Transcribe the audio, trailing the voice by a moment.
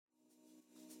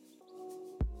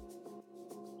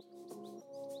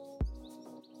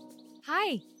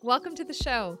Hi, welcome to the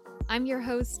show. I'm your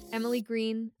host, Emily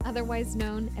Green, otherwise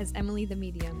known as Emily the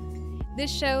Medium. This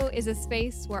show is a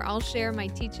space where I'll share my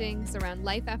teachings around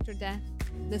life after death,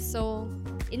 the soul,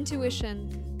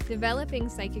 intuition, developing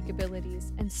psychic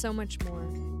abilities, and so much more.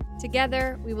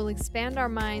 Together, we will expand our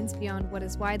minds beyond what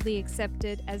is widely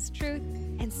accepted as truth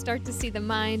and start to see the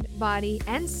mind, body,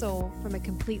 and soul from a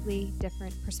completely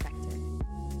different perspective.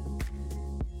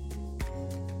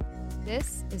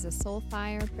 This is a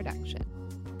Soulfire production.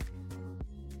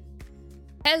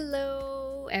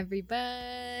 Hello,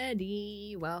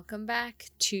 everybody. Welcome back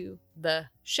to the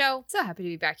show. So happy to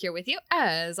be back here with you,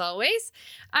 as always.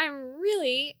 I'm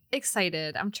really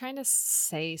excited. I'm trying to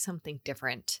say something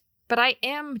different, but I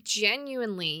am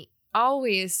genuinely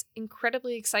always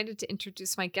incredibly excited to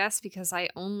introduce my guests because I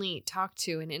only talk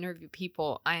to and interview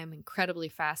people I am incredibly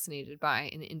fascinated by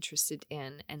and interested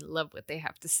in and love what they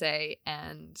have to say.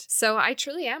 And so I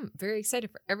truly am very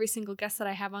excited for every single guest that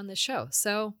I have on this show.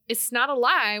 So it's not a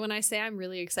lie when I say I'm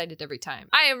really excited every time.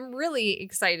 I am really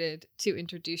excited to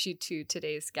introduce you to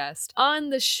today's guest.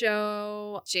 On the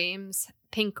show, James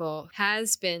Pinkel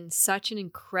has been such an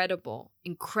incredible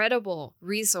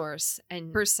resource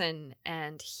and person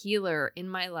and healer in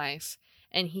my life.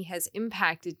 And he has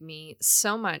impacted me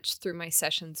so much through my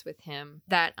sessions with him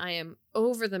that I am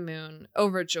over the moon,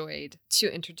 overjoyed to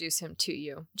introduce him to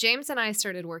you. James and I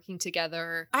started working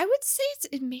together. I would say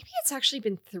maybe it's actually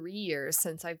been 3 years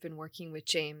since I've been working with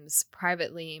James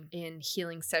privately in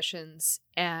healing sessions.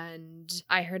 And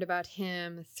I heard about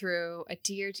him through a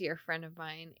dear, dear friend of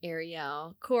mine,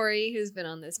 Ariel Corey, who's been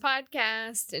on this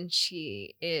podcast. And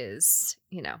she is,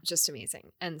 just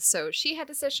amazing. And so she had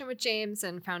a session with James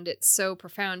and found it so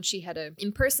profound. She had an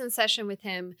in-person session with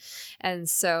him. And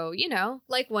so,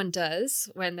 like one does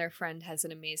when their friend has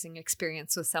an amazing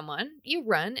experience with someone, you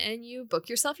run and you book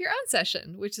yourself your own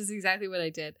session, which is exactly what I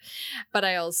did. But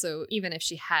I also, even if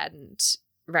she hadn't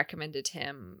recommended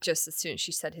him, just as soon as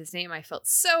she said his name, I felt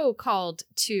so called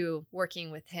to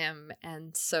working with him.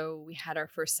 And so we had our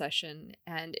first session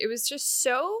and it was just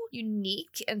so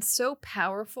unique and so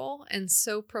powerful and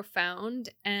so profound.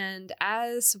 And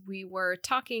as we were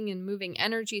talking and moving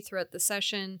energy throughout the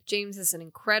session, James is an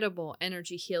incredible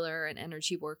energy healer and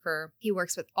energy worker. He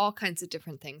works with all kinds of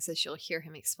different things, as you'll hear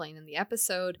him explain in the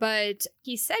episode. But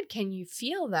he said, "Can you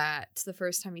feel that?" The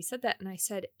first time he said that. And I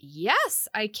said, "Yes,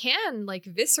 I can."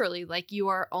 Viscerally, like you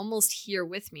are almost here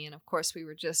with me. And of course we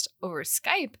were just over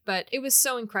Skype, but it was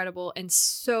so incredible and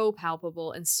so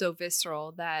palpable and so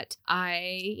visceral that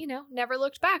I, never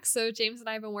looked back. So James and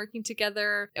I have been working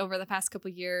together over the past couple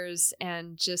of years.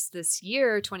 And just this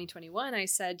year, 2021, I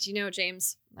said,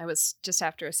 James, I was just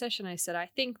after a session, I said, I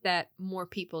think that more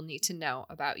people need to know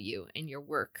about you and your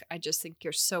work. I just think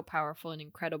you're so powerful and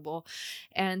incredible.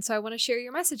 And so I want to share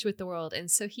your message with the world. And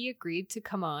so he agreed to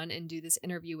come on and do this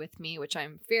interview with me, which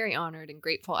I'm very honored and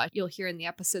grateful. You'll hear in the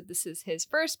episode, this is his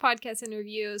first podcast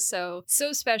interview. So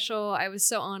special. I was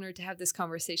so honored to have this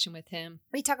conversation with him.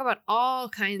 We talk about all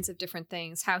kinds of different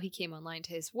things, how he came online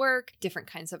to his work, different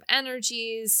kinds of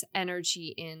energies,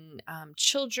 energy in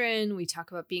children. We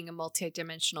talk about being a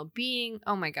multidimensional being.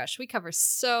 Oh my gosh, we cover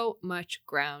so much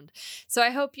ground. So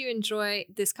I hope you enjoy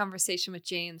this conversation with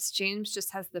James. James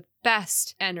just has the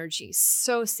best energy,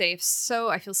 so safe.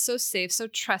 I feel so safe, so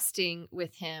trusting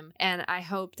with him. And I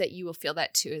hope that you will feel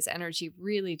that too. His energy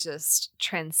really just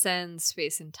transcends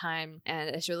space and time.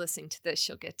 And as you're listening to this,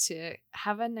 you'll get to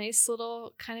have a nice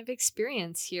little kind of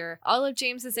experience here. All of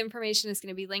James's information is going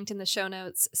to be linked in the show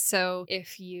notes. So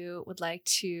if you would like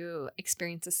to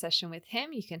experience a session with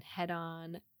him, you can head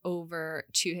on over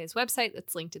to his website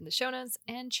that's linked in the show notes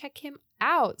and check him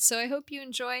out. So I hope you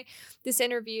enjoy this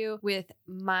interview with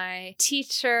my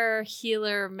teacher,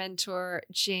 healer, mentor,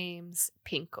 James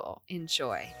Pinkel.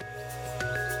 Enjoy.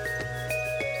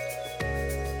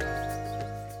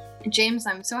 James,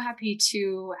 I'm so happy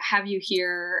to have you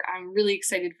here. I'm really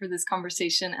excited for this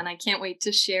conversation and I can't wait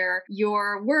to share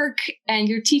your work and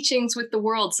your teachings with the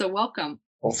world. So welcome.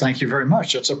 Well, thank you very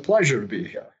much. It's a pleasure to be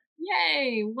here.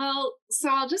 Yay. Well, so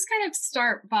I'll just kind of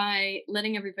start by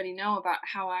letting everybody know about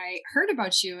how I heard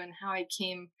about you and how I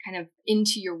came kind of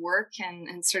into your work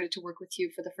and started to work with you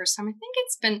for the first time. I think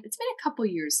it's been a couple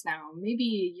years now, maybe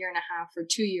a year and a half or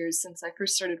 2 years since I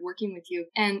first started working with you.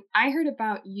 And I heard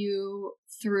about you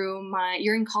through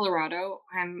you're in Colorado.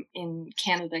 I'm in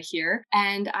Canada here.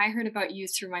 And I heard about you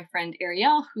through my friend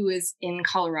Ariel, who is in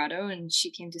Colorado, and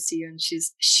she came to see you. And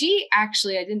she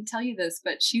actually, I didn't tell you this,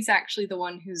 but she's actually the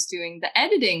one who's doing the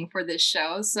editing for this this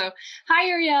show. So hi,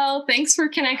 Ariel. Thanks for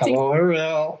connecting. Hello,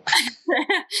 Ariel.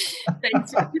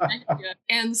 Thanks for connecting.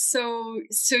 And so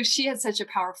she had such a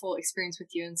powerful experience with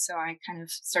you. And so I kind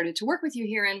of started to work with you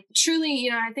here. And truly,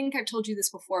 I think I've told you this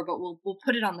before, but we'll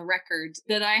put it on the record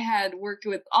that I had worked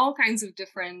with all kinds of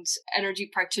different energy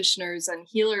practitioners and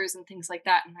healers and things like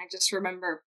that. And I just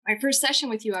remember my first session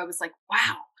with you, I was like,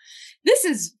 wow, this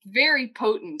is very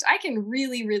potent. I can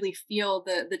really, really feel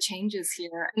the changes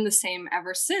here, and the same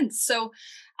ever since. So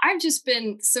I've just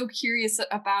been so curious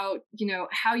about,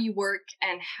 how you work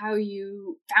and how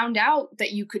you found out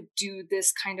that you could do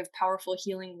this kind of powerful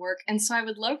healing work. And so I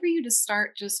would love for you to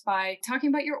start just by talking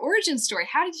about your origin story.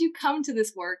 How did you come to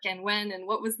this work, and when, and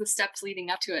what was the steps leading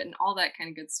up to it, and all that kind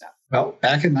of good stuff? Well,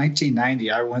 back in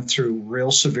 1990, I went through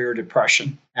real severe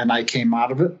depression, and I came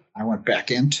out of it. I went back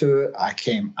into it. I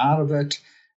came out of it.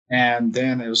 And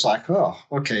then it was like, oh,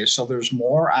 okay, so there's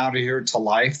more out of here to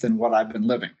life than what I've been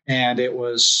living. And it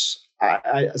was,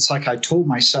 it's like I told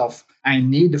myself, I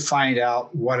need to find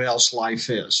out what else life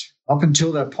is. Up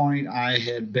until that point, I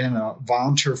had been a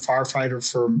volunteer firefighter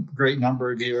for a great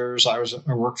number of years. I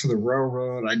worked for the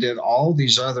railroad. I did all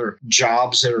these other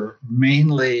jobs that are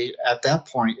mainly at that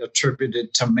point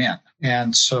attributed to men.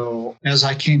 And so as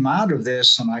I came out of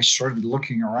this and I started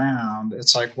looking around,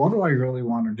 it's like, what do I really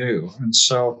want to do? And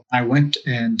so I went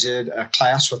and did a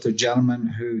class with a gentleman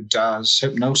who does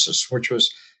hypnosis,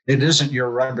 it isn't your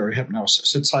regular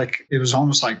hypnosis. It was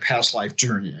almost like past life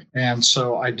journeying. And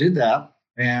so I did that.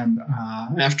 And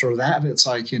after that, it's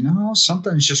like,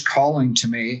 something's just calling to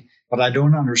me, but I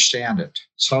don't understand it.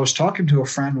 So I was talking to a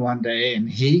friend one day, and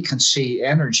he can see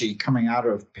energy coming out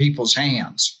of people's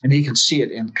hands, and he can see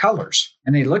it in colors.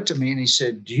 And he looked at me and he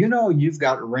said, do you know you've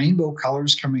got rainbow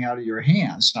colors coming out of your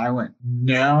hands? And I went,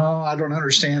 no, I don't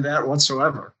understand that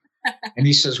whatsoever. And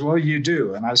he says, well, you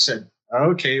do. And I said,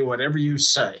 okay, whatever you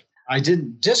say. I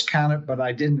didn't discount it, but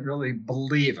I didn't really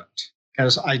believe it,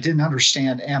 because I didn't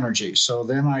understand energy. So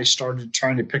then I started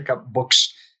trying to pick up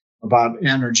books about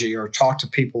energy or talk to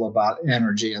people about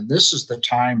energy. And this is the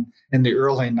time in the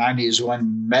early 90s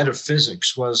when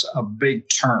metaphysics was a big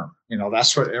term.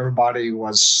 That's what everybody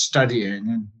was studying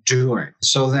and doing.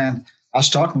 So then I was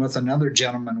talking with another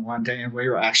gentleman one day, and we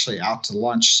were actually out to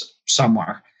lunch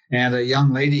somewhere. And a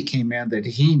young lady came in that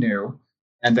he knew,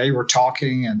 and they were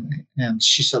talking, and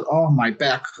she said, oh, my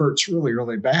back hurts really,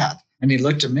 really bad. And he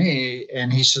looked at me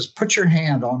and he says, put your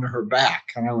hand onto her back.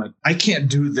 And I went, I can't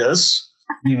do this.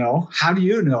 How do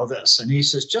you know this? And he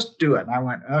says, just do it. And I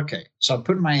went, okay. So I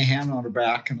put my hand on her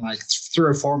back, and like 3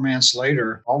 or 4 minutes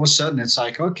later, all of a sudden it's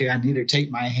like, okay, I need to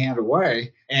take my hand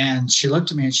away. And she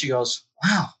looked at me and she goes,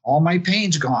 wow, all my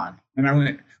pain's gone. And I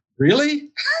went, really?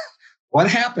 What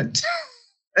happened?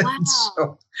 Wow. And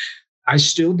so I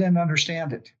still didn't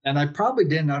understand it. And I probably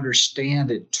didn't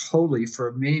understand it totally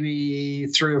for maybe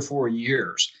 3 or 4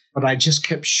 years, but I just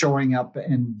kept showing up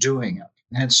and doing it.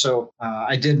 And so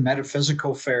I did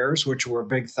metaphysical fairs, which were a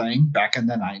big thing back in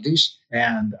the 90s.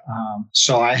 And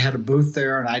so I had a booth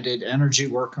there, and I did energy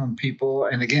work on people.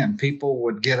 And again, people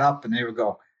would get up and they would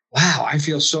go, wow, I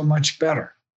feel so much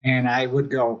better. And I would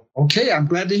go, okay, I'm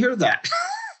glad to hear that.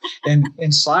 And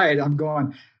inside I'm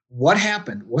going, what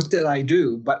happened? What did I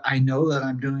do? But I know that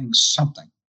I'm doing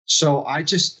something. So I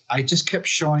just kept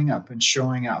showing up and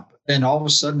showing up. And all of a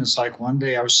sudden, it's like one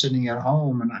day I was sitting at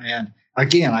home, and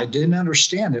again, I didn't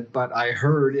understand it, but I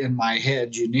heard in my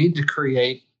head, you need to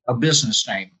create a business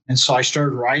name. And so I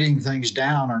started writing things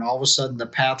down, and all of a sudden the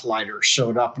path lighter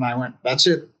showed up, and I went, that's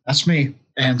it. That's me.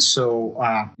 And so,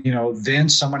 then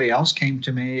somebody else came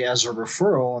to me as a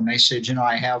referral, and they said,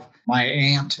 I have my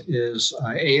aunt is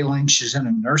ailing. She's in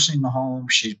a nursing home.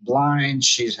 She's blind.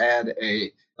 She's had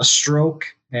a stroke.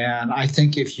 And I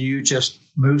think if you just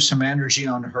move some energy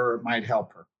on her, it might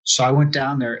help her. So I went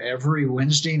down there every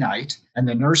Wednesday night, and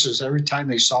the nurses, every time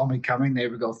they saw me coming, they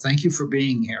would go, thank you for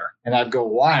being here. And I'd go,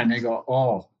 why? And they go,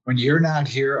 oh, when you're not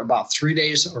here, about 3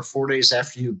 days or 4 days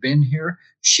after you've been here,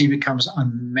 she becomes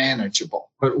unmanageable.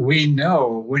 But we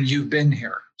know when you've been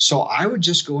here. So I would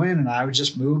just go in and I would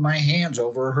just move my hands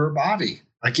over her body.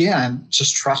 Again,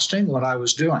 just trusting what I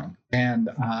was doing. And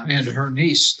her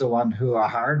niece, the one who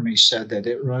hired me, said that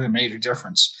it really made a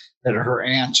difference, that her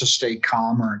aunt just stayed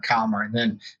calmer and calmer. And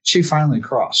then she finally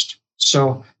crossed.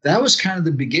 So that was kind of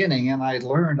the beginning. And I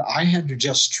learned I had to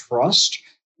just trust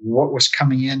what was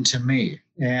coming into me.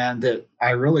 And that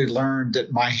I really learned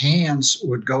that my hands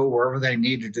would go wherever they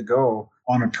needed to go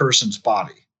on a person's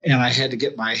body. And I had to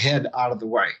get my head out of the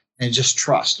way and just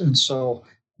trust. And so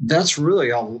that's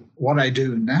really what I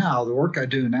do now. The work I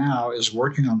do now is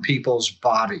working on people's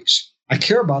bodies. I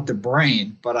care about the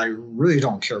brain, but I really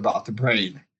don't care about the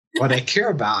brain. What I care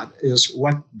about is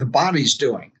what the body's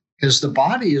doing. Because the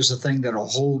body is the thing that will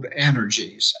hold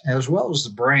energies as well as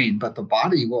the brain, but the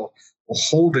body will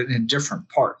hold it in different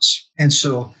parts. And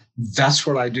so that's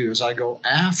what I do is I go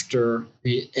after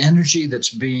the energy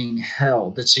that's being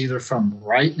held that's either from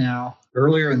right now,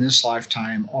 earlier in this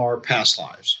lifetime, or past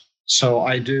lives. So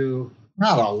I do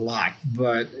not a lot,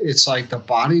 but it's like the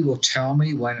body will tell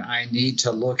me when I need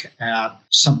to look at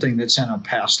something that's in a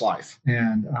past life.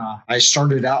 And I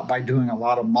started out by doing a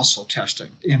lot of muscle testing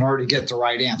in order to get the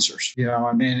right answers.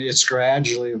 I mean, it's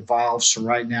gradually evolved. So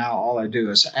right now, all I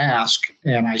do is ask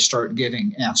and I start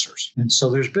getting answers. And so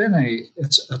there's been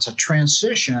it's a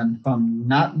transition from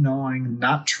not knowing,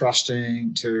 not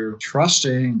trusting, to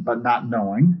trusting, but not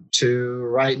knowing, to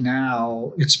right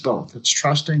now, it's both. It's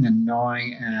trusting and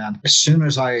knowing. And as soon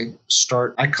as I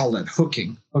start, I call it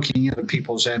hooking into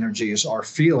people's energies or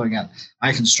feeling it,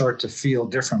 I can start to feel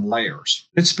different layers.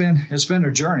 It's been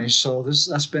a journey. So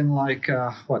that's been like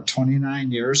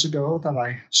 29 years ago that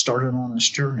I started on this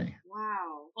journey.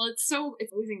 Wow. Well, it's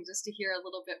amazing just to hear a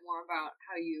little bit more about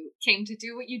how you came to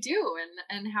do what you do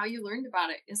and how you learned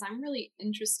about it, because I'm really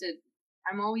interested.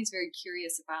 I'm always very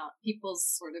curious about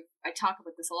people's I talk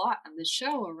about this a lot on the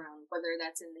show around whether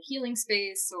that's in the healing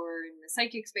space or in the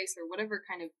psychic space or whatever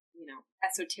kind of,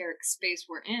 esoteric space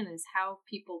we're in, is how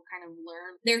people kind of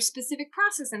learn their specific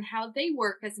process and how they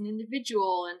work as an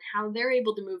individual and how they're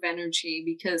able to move energy,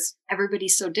 because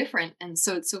everybody's so different. And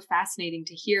so it's so fascinating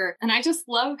to hear. And I just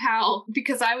love how,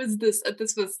 because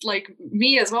this was like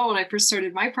me as well when I first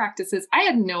started my practices, I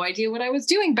had no idea what I was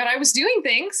doing, but I was doing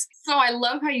things. So I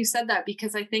love how you said that,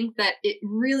 because I think that it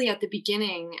really at the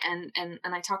beginning, and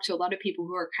I talk to a lot of people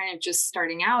who are kind of just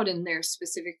starting out in their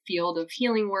specific field of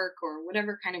healing work or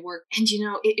whatever kind of work. And,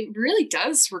 it really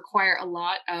does require a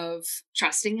lot of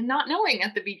trusting and not knowing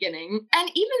at the beginning.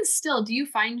 And even still, do you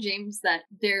find, James, that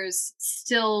there's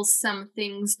still some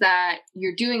things that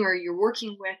you're doing or you're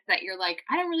working with that you're like,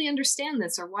 I don't really understand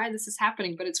this or why this is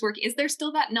happening, but it's working? Is there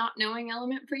still that not knowing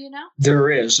element for you now?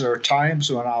 There is. There are times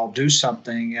when I'll do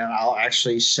something and I'll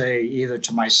actually say either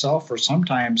to myself or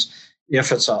sometimes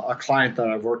if it's a client that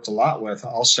I've worked a lot with,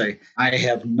 I'll say, I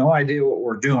have no idea what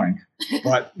we're doing,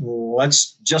 but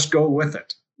let's just go with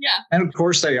it. Yeah. And of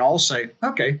course, they all say,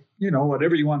 okay,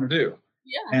 whatever you want to do.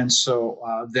 Yeah. And so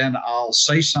then I'll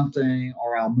say something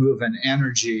or I'll move an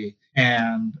energy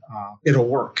and it'll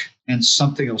work and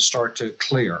something will start to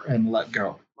clear and let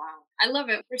go. I love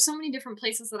it. There's so many different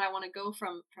places that I want to go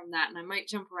from that, and I might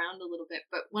jump around a little bit.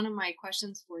 But one of my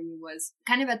questions for you was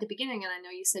kind of at the beginning, and I know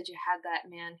you said you had that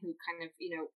man who kind of,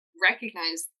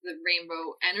 recognized the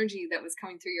rainbow energy that was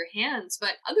coming through your hands.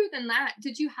 But other than that,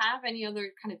 did you have any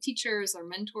other kind of teachers or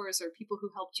mentors or people who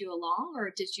helped you along,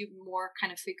 or did you more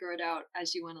kind of figure it out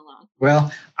as you went along?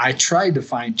 Well, I tried to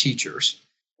find teachers,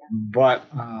 but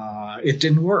it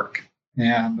didn't work.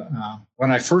 And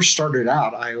when I first started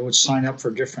out, I would sign up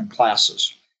for different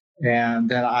classes. And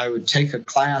then I would take a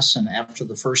class, and after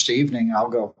the first evening, I'll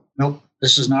go, nope,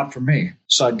 this is not for me.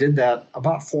 So I did that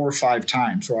about 4 or 5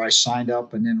 times where I signed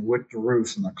up and then whipped the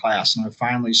roof in the class. And I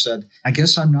finally said, I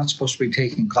guess I'm not supposed to be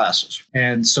taking classes.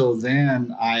 And so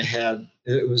then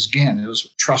it was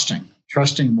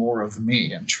trusting more of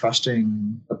me and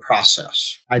trusting the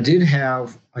process. I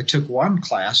took one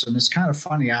class, and it's kind of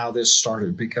funny how this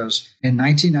started, because in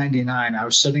 1999, I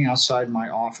was sitting outside my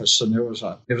office, and there was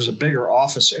a bigger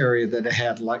office area that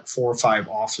had like 4 or 5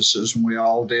 offices, and we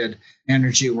all did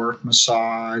energy work,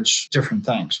 massage, different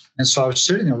things. And so I was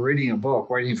sitting there reading a book,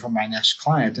 waiting for my next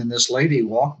client, and this lady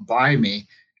walked by me.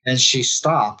 And she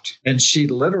stopped and she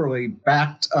literally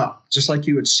backed up, just like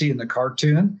you would see in the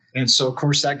cartoon. And so, of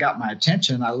course, that got my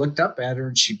attention. I looked up at her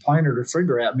and she pointed her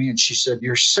finger at me and she said,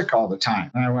 "You're sick all the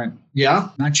time." And I went, "Yeah,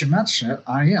 now that you mention it,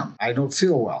 I am. I don't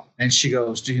feel well." And she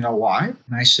goes, "Do you know why?"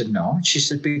 And I said, "No." And she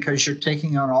said, "Because you're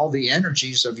taking on all the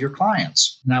energies of your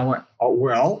clients." And I went, "Oh,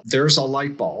 well, there's a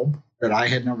light bulb that I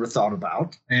had never thought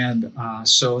about." And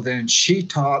so then she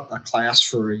taught a class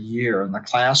for a year, and the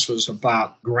class was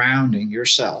about grounding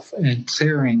yourself and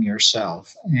clearing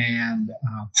yourself. And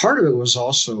part of it was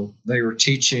also they were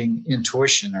teaching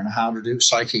intuition and how to do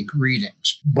psychic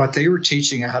readings, but they were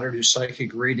teaching how to do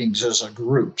psychic readings as a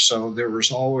group. So there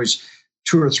was always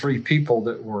 2 or 3 people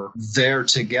that were there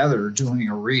together doing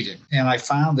a reading. And I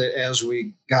found that as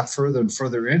we got further and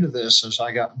further into this, as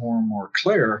I got more and more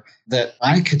clear, that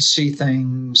I could see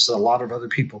things that a lot of other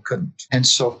people couldn't. And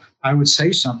so I would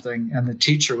say something and the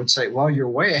teacher would say, "Well, you're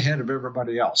way ahead of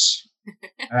everybody else."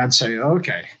 And I'd say,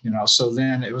 "Okay." So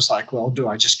then it was like, well, do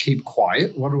I just keep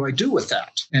quiet? What do I do with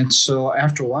that? And so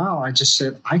after a while, I just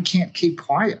said, I can't keep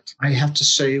quiet. I have to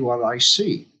say what I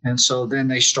see. And so then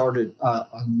they started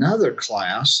another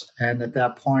class. And at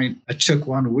that point, I took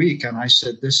 1 week and I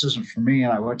said, this isn't for me.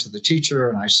 And I went to the teacher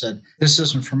and I said, this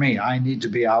isn't for me. I need to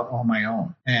be out on my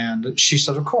own. And she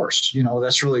said, of course,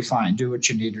 that's really fine. Do what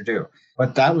you need to do.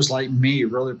 But that was like me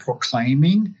really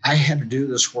proclaiming I had to do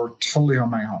this work totally on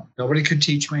my own. Nobody could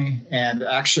teach me. And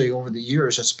actually, over the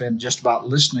years, it's been just about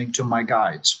listening to my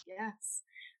guides. Yes.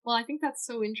 Well, I think that's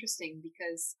so interesting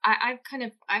because I've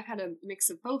had a mix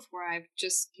of both where I've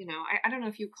just, I don't know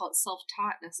if you call it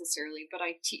self-taught necessarily, but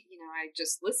I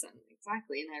just listen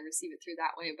exactly and I receive it through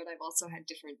that way. But I've also had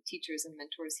different teachers and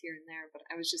mentors here and there. But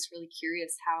I was just really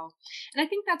curious how, and I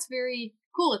think that's very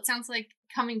cool. It sounds like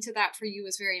coming to that for you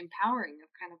was very empowering of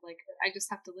kind of like, I just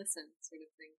have to listen sort of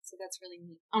thing. So that's really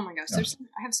neat. Oh my gosh.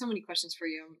 I have so many questions for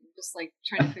you. I'm just like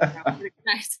trying to figure out what it's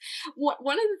nice.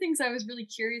 One of the things I was really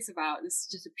curious about, this is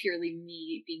just a purely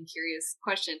me being curious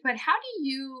question, but how do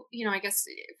you, I guess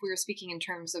if we were speaking in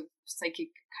terms of psychic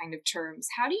kind of terms,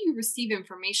 how do you receive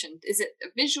information? Is it a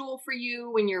visual for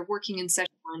you when you're working in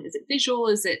session one? Is it visual?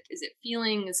 Is it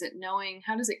feeling? Is it knowing?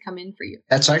 How does it come in for you?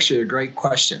 That's actually a great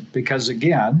question because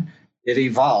again, it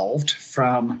evolved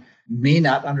from me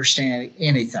not understanding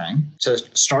anything to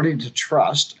starting to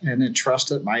trust and then trust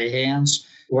that my hands.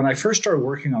 When I first started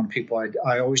working on people,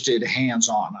 I always did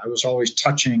hands-on. I was always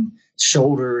touching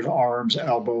shoulders, arms,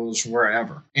 elbows,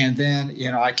 wherever. And then,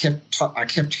 I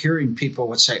kept hearing people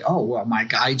would say, oh, well, my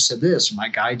guide said this, my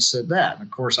guide said that. And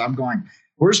of course, I'm going,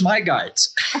 where's my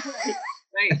guides?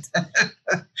 Right.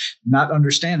 Not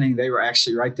understanding they were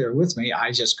actually right there with me.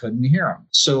 I just couldn't hear them.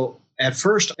 So at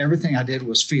first, everything I did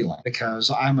was feeling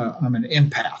because I'm an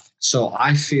empath. So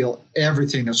I feel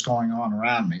everything that's going on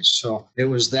around me. So it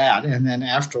was that. And then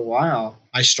after a while,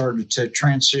 I started to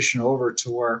transition over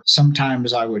to where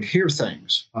sometimes I would hear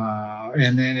things.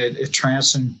 And then it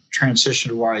transitioned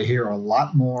to where I hear a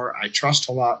lot more. I trust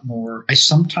a lot more. I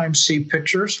sometimes see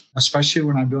pictures, especially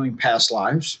when I'm doing past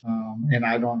lives. And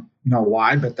I don't know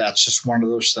why, but that's just one of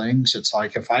those things. It's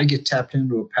like if I get tapped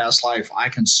into a past life, I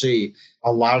can see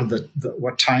a lot of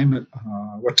what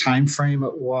time frame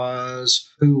it was,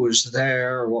 who was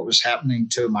there, what was happening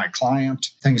to my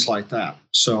client, things like that.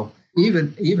 So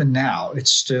even now,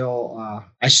 it's still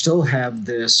I still have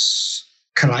this.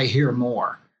 Could I hear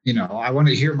more? I want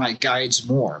to hear my guides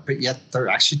more, but yet they're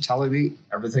actually telling me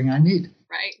everything I need.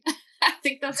 Right. I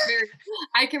think that's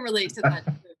I can relate to that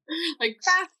too. Like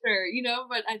faster,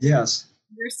 but I think yes,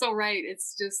 you're so right.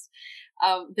 It's just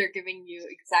they're giving you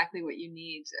exactly what you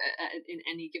need in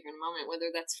any given moment,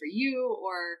 whether that's for you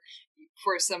or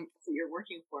for some who you're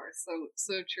working for.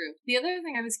 So true. The other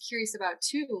thing I was curious about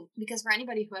too, because for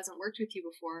anybody who hasn't worked with you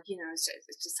before,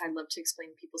 it's just I love to explain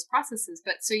people's processes.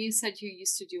 But so you said you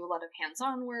used to do a lot of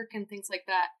hands-on work and things like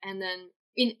that, and then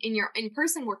in your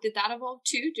in-person work, did that evolve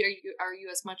too? Are you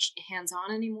as much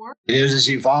hands-on anymore? It has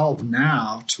evolved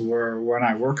now to where when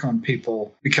I work on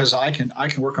people, because I can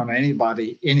work on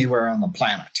anybody anywhere on the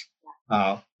planet.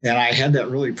 And I had that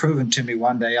really proven to me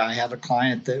one day. I had a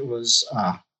client that was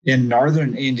in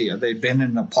northern India. They'd been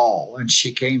in Nepal, and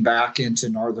she came back into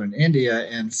northern India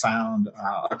and found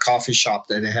a coffee shop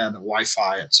that had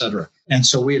Wi-Fi, et cetera. And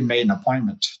so we had made an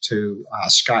appointment to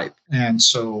Skype. And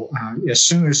so as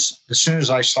soon as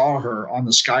I saw her on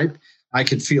the Skype, I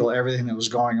could feel everything that was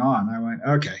going on. I went,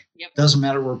 okay, Yep. Doesn't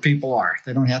matter where people are.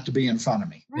 They don't have to be in front of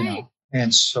me. Right.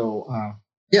 And so,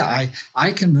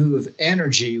 I can move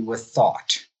energy with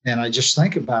thought. And I just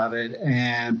think about it,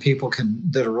 and people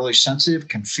that are really sensitive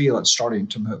can feel it starting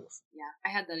to move. Yeah, I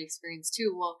had that experience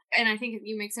too. Well, and I think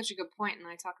you make such a good point, and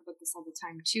I talk about this all the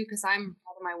time too, because I'm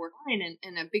out of my work line,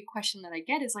 and a big question that I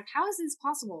get is like, how is this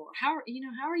possible? How are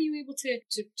you able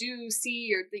to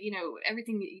see or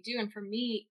everything that you do? And for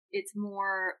me, it's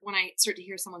more when I start to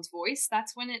hear someone's voice,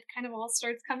 that's when it kind of all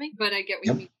starts coming. But I get what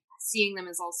you mean. Seeing them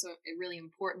is also really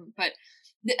important. But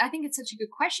I think it's such a good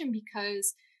question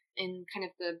because in kind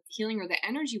of the healing or the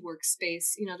energy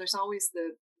workspace, there's always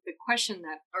the question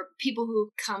that are people who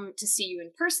come to see you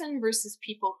in person versus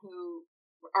people who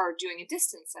are doing a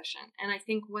distance session. And I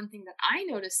think one thing that I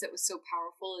noticed that was so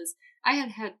powerful is I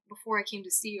had before I came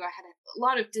to see you, I had a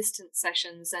lot of distance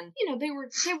sessions, and they were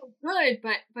good,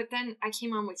 but then I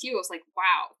came on with you. I was like,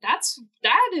 wow, that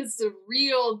is a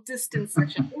real distance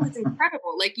session. It was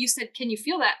incredible. Like you said, can you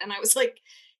feel that? And I was like,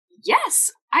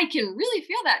 yes, I can really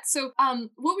feel that. So,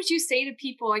 what would you say to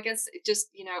people? I guess it just,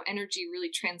 energy really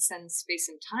transcends space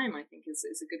and time, I think is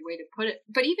a good way to put it.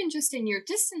 But even just in your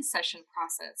distance session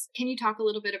process, can you talk a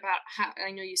little bit about how,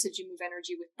 I know you said you move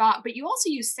energy with thought, but you also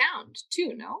use sound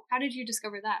too, no? How did you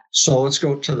discover that? So let's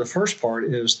go to the first part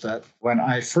is that when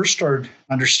I first started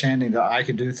understanding that I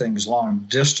could do things long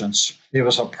distance, it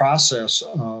was a process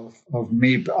of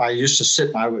me. I used to sit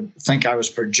and I would think I was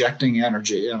projecting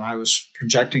energy and I was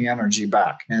projecting energy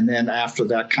back. And then after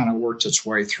that kind of worked its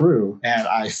way through and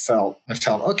I felt,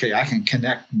 okay, I can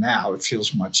connect now. It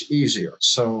feels much easier.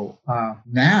 So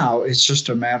now it's just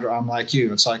a matter, I'm like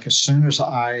you. It's like as soon as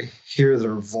I hear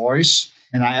their voice,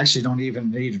 and I actually don't even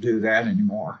need to do that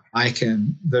anymore. I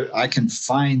can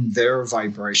find their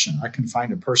vibration. I can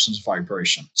find a person's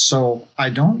vibration. So I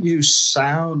don't use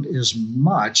sound as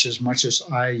much as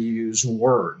I use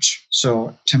words.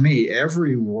 So to me,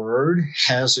 every word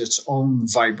has its own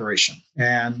vibration.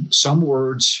 And some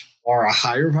words are a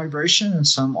higher vibration and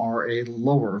some are a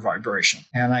lower vibration.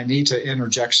 And I need to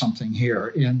interject something here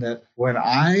in that when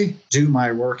I do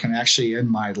my work and actually in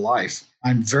my life,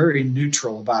 I'm very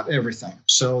neutral about everything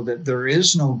so that there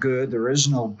is no good, there is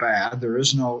no bad, there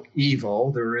is no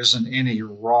evil, there isn't any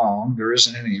wrong, there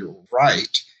isn't any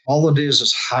right. All it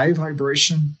is high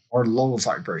vibration or low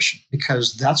vibration,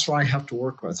 because that's what I have to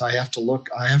work with. I have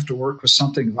to work with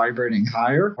something vibrating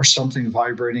higher or something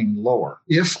vibrating lower.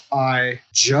 If I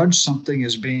judge something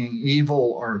as being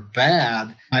evil or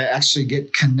bad, I actually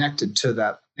get connected to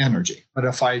that energy. But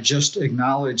if I just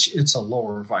acknowledge it's a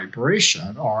lower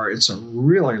vibration or it's a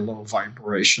really low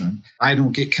vibration, I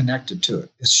don't get connected to it.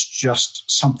 It's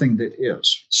just something that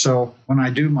is. So when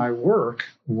I do my work,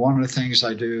 one of the things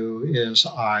I do is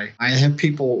I have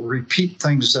people repeat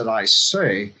things that I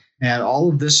say. And all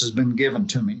of this has been given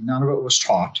to me. None of it was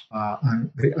taught.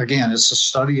 Again, it's a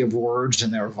study of words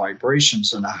and their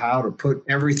vibrations and how to put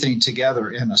everything together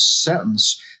in a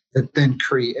sentence that then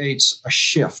creates a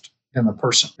shift in the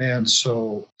person. And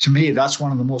so to me, that's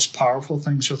one of the most powerful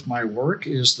things with my work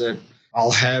is that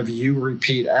I'll have you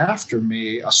repeat after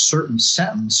me a certain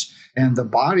sentence and the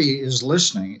body is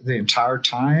listening the entire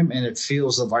time and it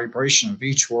feels the vibration of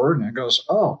each word and it goes,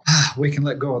 oh, we can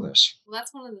let go of this. Well,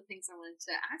 that's one of the things I wanted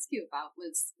to ask you about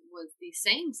was these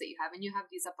sayings that you have, and you have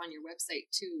these up on your website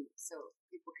too, so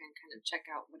people can kind of check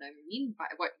out what I mean by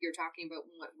what you're talking about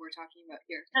and what we're talking about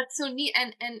here. That's so neat,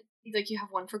 and like you have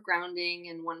one for grounding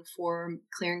and one for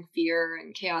clearing fear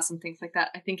and chaos and things like that.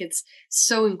 I think it's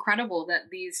so incredible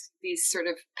that these sort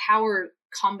of power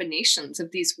combinations of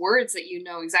these words that you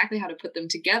know exactly how to put them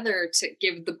together to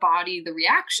give the body the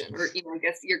reaction, or I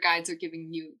guess your guides are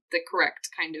giving you the correct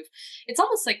kind of, it's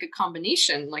almost like a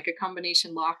combination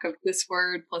lock of this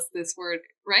word plus this word,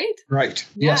 right? Right.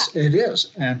 Yeah. Yes, it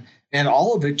is. And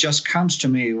all of it just comes to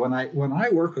me when I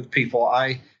work with people.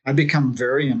 I become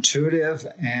very intuitive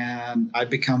and I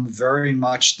become very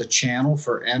much the channel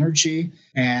for energy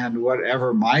and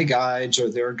whatever my guides or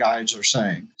their guides are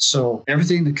saying. So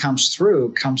everything that comes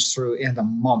through in the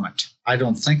moment. I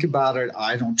don't think about it.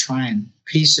 I don't try and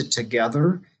piece it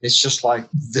together. It's just like,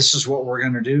 this is what we're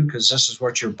going to do because this is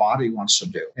what your body wants to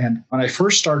do. And when I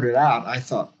first started out, I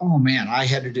thought, oh man,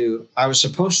 I was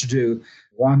supposed to do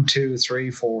 1, 2, 3,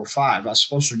 4, 5. I was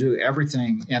supposed to do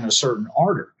everything in a certain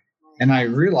order. And I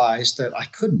realized that I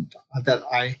couldn't,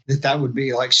 that would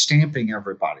be like stamping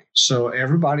everybody. So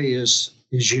everybody is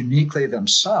uniquely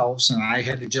themselves. And I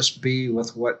had to just be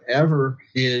with whatever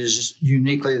is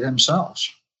uniquely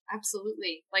themselves.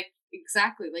 Absolutely.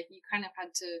 Exactly. You kind of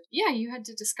had to, you had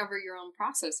to discover your own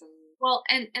process.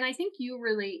 And I think you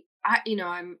really, I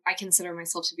consider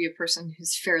myself to be a person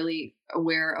who's fairly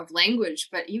aware of language,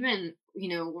 but even,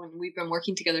 when we've been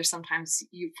working together, sometimes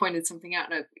you pointed something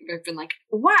out and I've been like,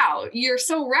 wow, you're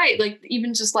so right.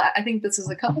 Even just, I think this was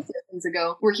a couple seconds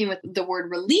ago, working with the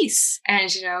word release. And,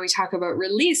 we talk about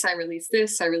release. I release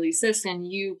this, I release this. And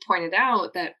you pointed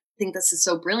out that, I think this is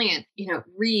so brilliant.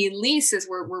 Release is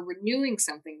where we're renewing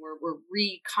something, where we're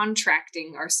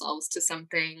recontracting ourselves to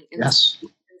something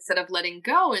instead of letting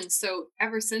go. And so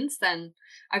ever since then,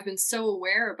 I've been so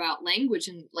aware about language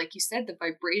and, like you said, the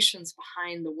vibrations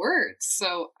behind the words.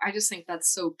 So I just think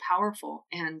that's so powerful.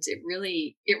 And it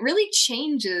really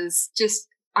changes just,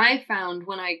 I found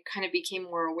when I kind of became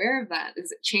more aware of that,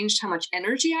 is it changed how much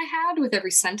energy I had with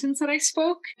every sentence that I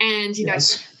spoke. And,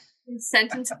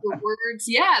 sentences or words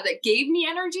that gave me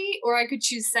energy, or I could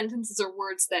choose sentences or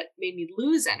words that made me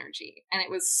lose energy, and it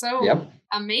was so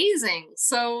amazing.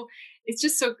 So it's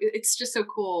just so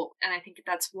cool, and I think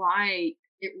that's why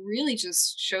it really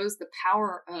just shows the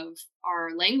power of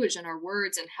our language and our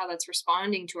words and how that's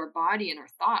responding to our body and our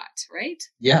thought, right?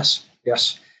 Yes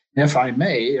If I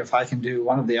may, if I can do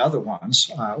one of the other ones,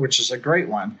 which is a great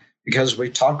one, because we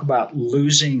talk about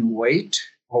losing weight.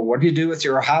 Well, what do you do with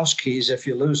your house keys if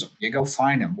you lose them? You go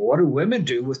find them. What do women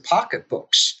do with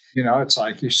pocketbooks? It's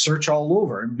like you search all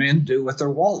over, and men do with their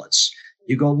wallets.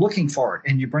 You go looking for it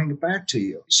and you bring it back to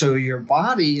you. So your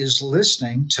body is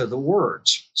listening to the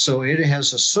words. So it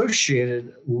has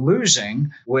associated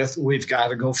losing with we've got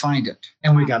to go find it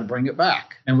and we got to bring it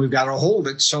back and we've got to hold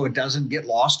it so it doesn't get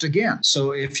lost again.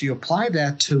 So if you apply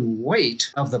that to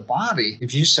weight of the body,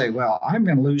 if you say, well, I'm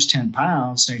going to lose 10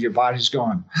 pounds, and your body's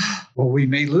going, well, we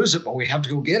may lose it, but we have to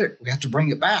go get it. We have to bring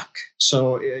it back.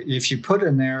 So if you put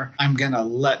in there, I'm going to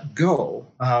let go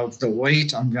of the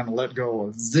weight, I'm going to let go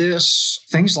of this,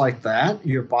 things like that,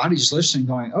 your body's listening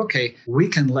going, okay, we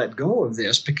can let go of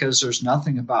this because there's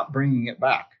nothing about bringing it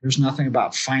back. There's nothing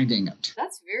about finding it.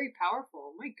 That's very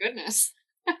powerful. My goodness.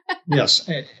 Yes.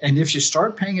 And if you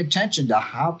start paying attention to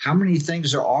how many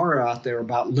things there are out there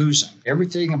about losing,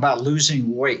 everything about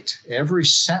losing weight, every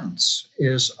sentence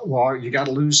is, well, you got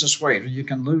to lose this weight, or you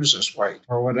can lose this weight,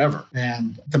 or whatever.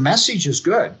 And the message is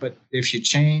good, but if you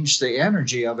change the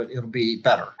energy of it, it'll be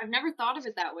better. I've never thought of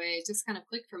it that way. It just kind of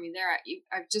clicked for me there.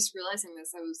 I'm just realizing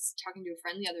this. I was talking to a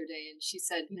friend the other day, and she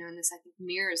said, and this I think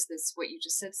mirrors this, what you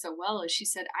just said so well, is she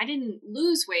said, I didn't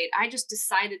lose weight. I just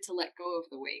decided to let go of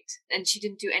the weight. And she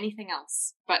didn't do anything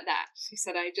else but that. She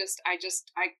said, I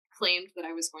claimed that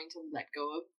I was going to let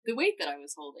go of the weight that I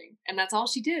was holding. And that's all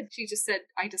she did. She just said,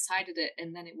 I decided it.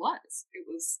 And then it was.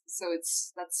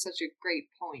 That's such a great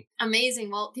point.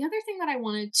 Amazing. Well, the other thing that I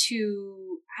wanted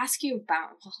to ask you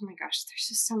about, oh my gosh,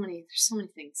 there's so many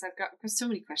things. I've got so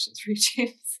many questions for you,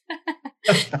 James.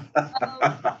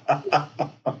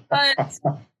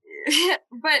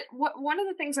 But one of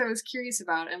the things I was curious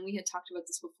about, and we had talked about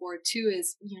this before too,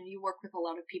 is, you work with a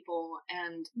lot of people,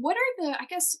 and what are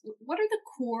the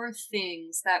core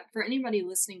things that, for anybody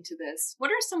listening to this, what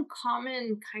are some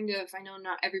common kind of, I know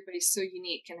not everybody's so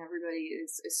unique and everybody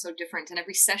is so different, and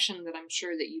every session that I'm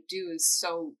sure that you do is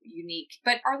so unique,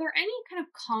 but are there any kind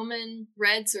of common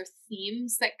threads or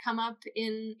themes that come up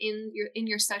in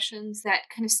your sessions that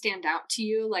kind of stand out to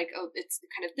you? Like, oh, it's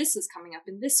kind of, this is coming up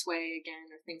in this way again,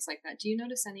 or things like that. Do you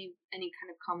notice any kind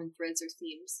of common threads or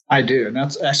themes? I do. And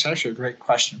that's actually a great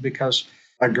question, because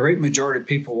a great majority of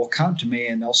people will come to me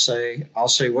and I'll say,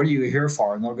 what are you here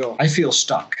for? And they'll go, I feel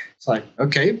stuck. It's like,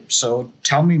 okay, so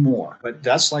tell me more. But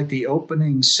that's like the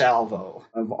opening salvo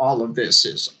of all of this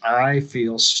is, I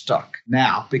feel stuck.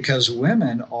 Now, because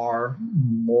women are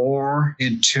more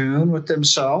in tune with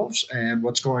themselves and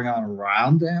what's going on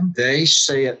around them, they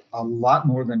say it a lot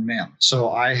more than men. So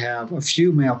I have a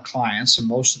few male clients, and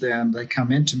most of them, they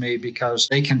come into me because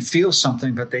they can feel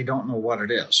something, but they don't know what it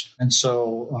is. And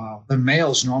so the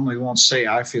males normally won't say,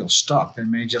 I feel stuck. They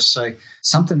may just say,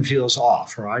 something feels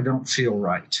off, or I don't feel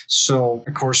right. So,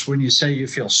 of course, when you say you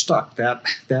feel stuck, that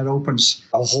opens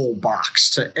a whole box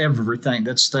to everything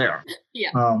that's there.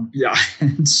 Yeah.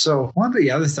 And so one of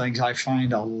the other things I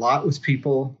find a lot with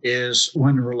people is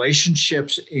when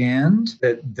relationships end,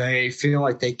 that they feel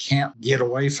like they can't get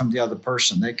away from the other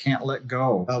person. They can't let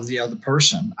go of the other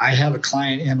person. I had a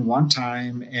client in one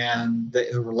time, and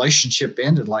the relationship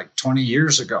ended like 20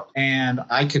 years ago. And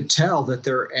I could tell that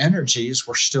their energies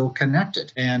were still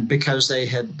connected. And because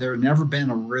there never been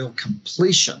a real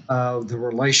completion of the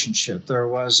relationship. There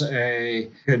was a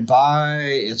goodbye,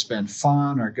 it's been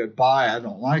fun, or goodbye, I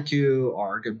don't like you,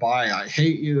 or goodbye, I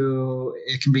hate you.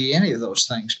 It can be any of those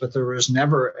things, but there was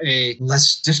never a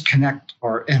let's disconnect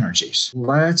our energies.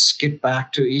 Let's get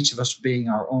back to each of us being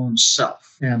our own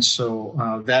self. And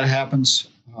so that happens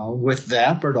with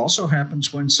that, but it also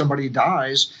happens when somebody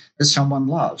dies that someone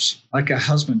loves, like a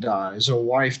husband dies, a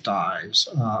wife dies,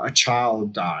 a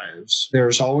child dies.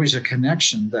 There's always a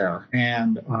connection there.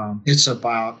 And it's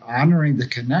about honoring the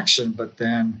connection, but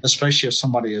then, especially if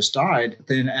somebody has died,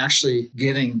 then actually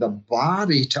getting the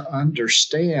body to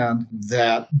understand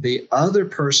that the other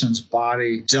person's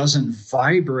body doesn't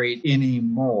vibrate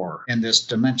anymore in this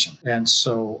dimension. And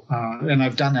so, and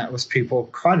I've done that with people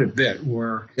quite a bit,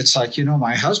 where it's like,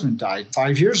 my husband died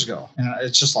 5 years ago, and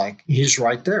it's just like, he's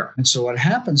right there. And so what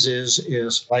happens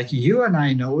is like, you and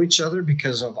I know each other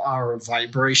because of our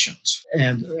vibrations.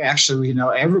 And actually, we know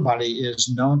everybody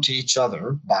is known to each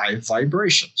other by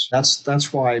vibrations.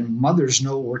 That's why mothers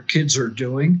know what kids are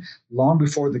doing long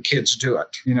before the kids do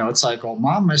it. It's like, well,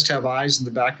 mom must have eyes in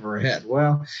the back of her head.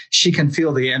 Well, she can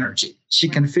feel the energy. She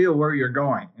can feel where you're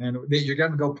going and that you're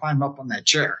going to go climb up on that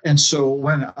chair. And so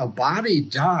when a body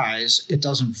dies, it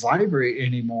doesn't vibrate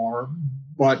anymore.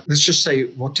 But let's just say,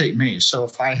 well, take me. So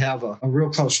if I have a real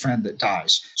close friend that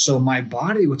dies, so my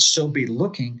body would still be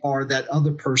looking for that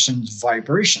other person's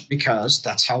vibration because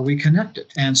that's how we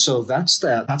connected. And so that's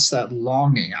that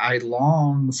longing. I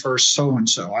long for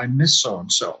so-and-so. I miss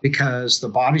so-and-so because the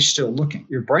body's still looking.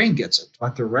 Your brain gets it,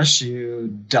 but the rest of you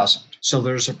doesn't. So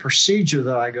there's a procedure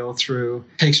that I go through.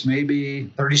 It takes maybe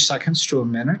 30 seconds to a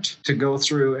minute to go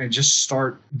through and just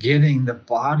start getting the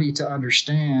body to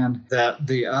understand that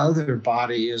the other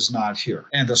body is not here.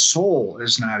 And the soul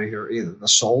is not here either. The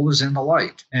soul is in the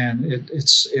light. And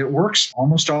it works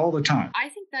almost all the time. I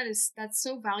think that's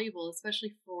so valuable,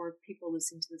 especially for people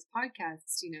listening to this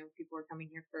podcast. People are coming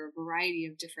here for a variety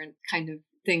of different kind of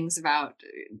things about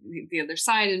the other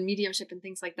side and mediumship and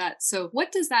things like that. So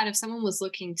what does that, if someone was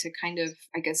looking to kind of,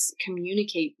 I guess,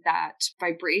 communicate that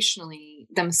vibrationally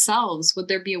themselves, would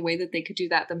there be a way that they could do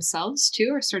that themselves too,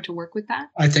 or start to work with that?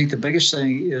 I think the biggest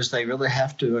thing is they really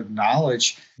have to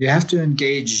acknowledge, you have to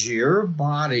engage your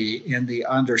body in the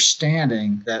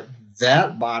understanding that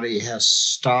body has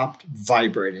stopped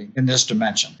vibrating in this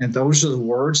dimension. And those are the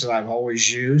words that I've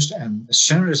always used. And as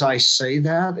soon as I say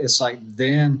that, it's like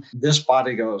then this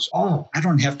body goes, oh, I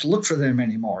don't have to look for them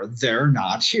anymore. They're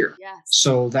not here. Yes.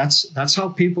 So that's how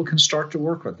people can start to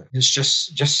work with it. It's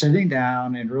just sitting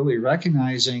down and really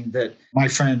recognizing that my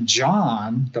friend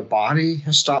John, the body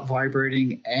has stopped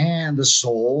vibrating and the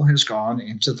soul has gone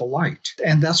into the light.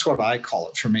 And that's what I call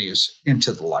it for me, is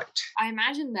into the light. I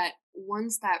imagine that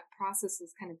once that process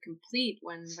is kind of complete,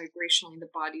 when vibrationally the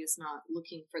body is not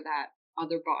looking for that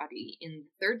other body in the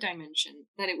third dimension,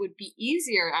 that it would be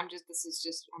easier. I'm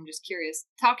just curious,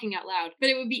 talking out loud, but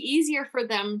it would be easier for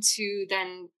them to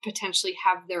then potentially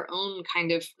have their own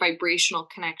kind of vibrational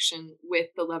connection with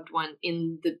the loved one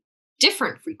in the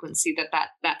different frequency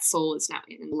that soul is now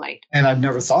in the light. And I've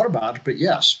never thought about it, but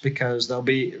yes, because they'll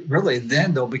be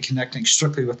connecting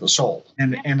strictly with the soul,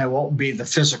 and it won't be the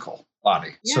physical body.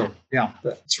 Yeah. So yeah,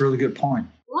 that's a really good point.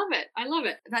 Love it. I love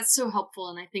it. That's so helpful.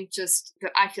 And I think just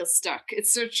that I feel stuck.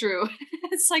 It's so true.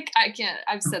 It's like,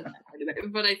 I've said that quite a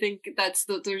bit, but I think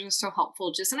they're just so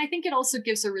helpful. And I think it also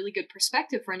gives a really good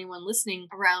perspective for anyone listening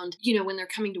around, when they're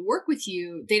coming to work with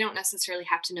you, they don't necessarily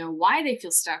have to know why they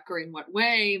feel stuck or in what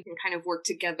way. You can kind of work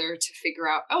together to figure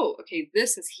out, oh, okay,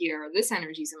 this is here, or this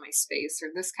energy's in my space, or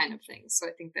this kind of thing. So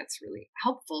I think that's really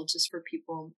helpful just for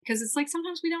people, because it's like,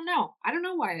 sometimes we don't know. I don't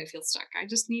know why I feel stuck. I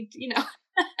just need,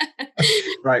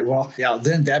 Right. Well, yeah,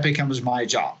 then that becomes my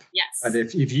job. Yes. But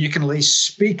if you can at least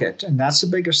speak it, and that's the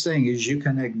biggest thing, is you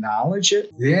can acknowledge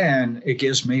it, then it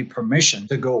gives me permission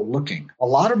to go looking. A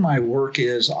lot of my work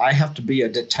is I have to be a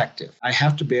detective. I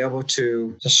have to be able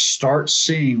to start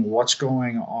seeing what's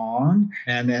going on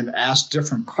and then ask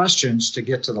different questions to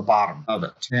get to the bottom of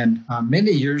it. And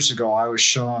many years ago, I was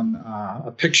shown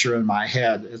a picture in my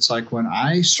head. It's like when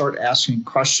I start asking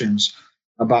questions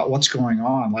about what's going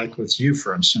on, like with you,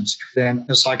 for instance, then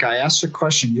it's like I ask a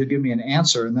question, you give me an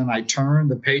answer, and then I turn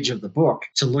the page of the book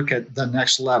to look at the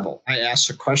next level. I ask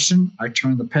a question, I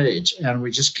turn the page, and we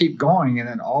just keep going, and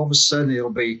then all of a sudden it'll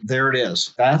be, there it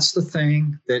is. That's the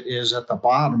thing that is at the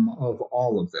bottom of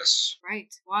all of this.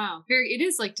 Right. Wow. It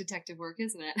is like detective work,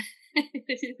 isn't it?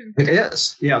 It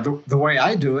is. Yeah, the way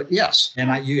I do it, yes.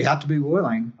 And you have to be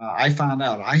willing. I found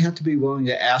out I have to be willing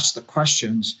to ask the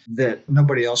questions that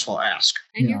nobody else will ask.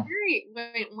 And you're very,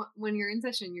 when you're in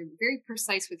session, you're very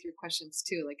precise with your questions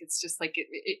too. Like, it's just like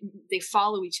they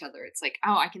follow each other. It's like,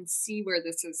 oh, I can see where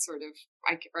this is sort of,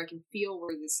 I can feel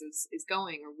where this is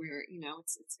going, or where,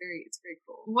 it's very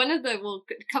cool.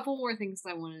 A couple more things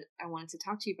I wanted to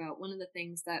talk to you about. One of the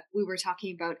things that we were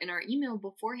talking about in our email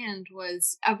beforehand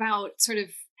was about sort of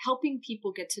helping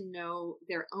people get to know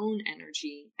their own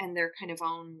energy and their kind of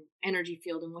own energy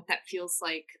field and what that feels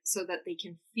like, so that they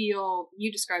can feel,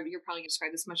 you're probably going to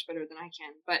describe this much better than I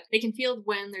can, but they can feel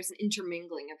when there's an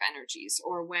intermingling of energies,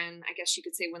 or when, I guess you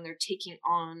could say, when they're taking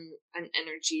on an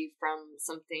energy from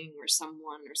something or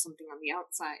someone or something on the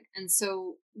outside. And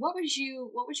so what would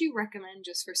you recommend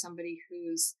just for somebody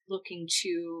who's looking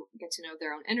to get to know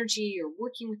their own energy or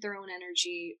working with their own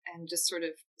energy, and just sort of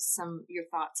your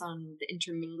thoughts on the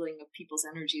intermingling of people's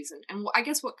energies, and I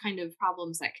guess what kind of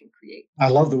problems that can create? I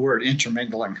love the word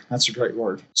intermingling. That's a great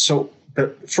word. So,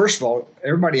 but first of all,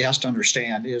 everybody has to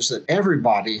understand is that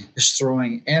everybody is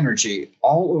throwing energy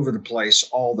all over the place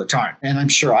all the time. And I'm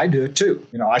sure I do it too.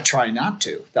 I try not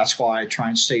to. That's why I try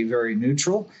and stay very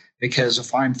neutral, because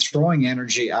if I'm throwing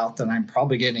energy out, then I'm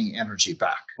probably getting energy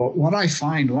back. But what I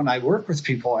find when I work with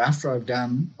people after I've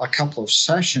done a couple of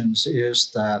sessions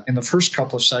is that in the first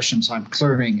couple of sessions, I'm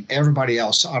clearing everybody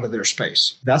else out of their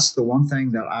space. That's the one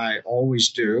thing that I always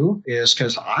do, is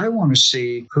because I want to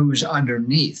see who's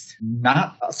underneath,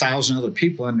 not 1,000 other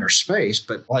people in their space,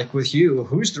 but like with you,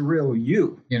 who's the real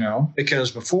you,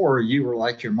 because before you were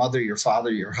like your mother, your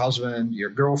father, your husband, your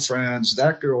girlfriends,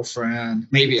 that girlfriend,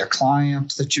 maybe a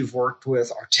client that you've worked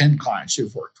with, or 10 clients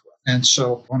you've worked with. And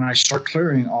so when I start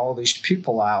clearing all these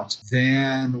people out,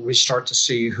 then we start to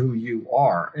see who you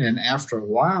are. And after a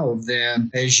while,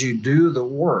 then as you do the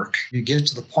work, you get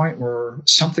to the point where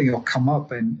something will come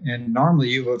up and normally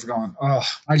you would have gone, oh,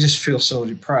 I just feel so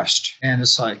depressed. And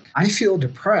it's like, I feel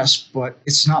depressed, but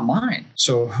it's not mine.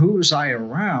 So who was I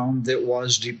around that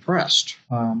was depressed?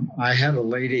 I had a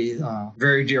lady,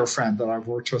 very dear friend that I've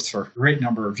worked with for a great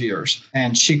number of years.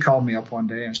 And she called me up one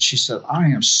day and she said, I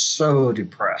am so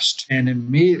depressed. And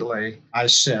immediately I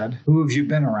said, who have you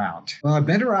been around? Well, I've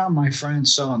been around my friend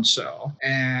so-and-so.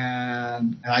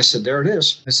 And I said, there it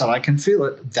is. I said, I can feel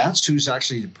it. That's who's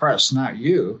actually depressed, not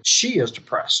you. She is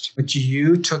depressed. But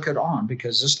you took it on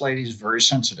because this lady is very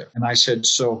sensitive. And I said,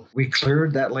 so we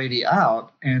cleared that lady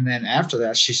out. And then after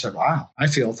that, she said, wow, I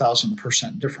feel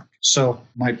 1,000% different. So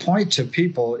my point to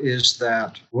people is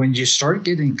that when you start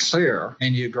getting clear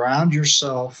and you ground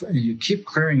yourself and you keep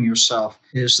clearing yourself,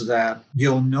 is that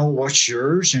you'll know what's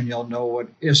yours and you'll know what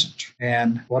isn't.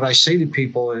 And what I say to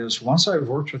people is, once I've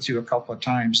worked with you a couple of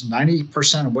times,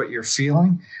 90% of what you're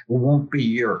feeling won't be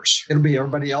yours. It'll be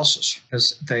everybody else's,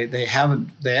 because they haven't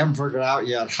figured out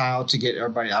yet how to get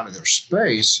everybody out of their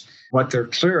space, but they're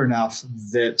clear enough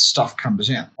that stuff comes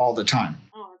in all the time.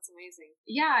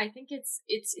 Yeah, I think it's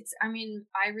I mean,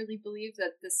 I really believe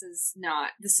that this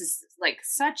is like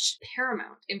such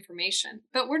paramount information,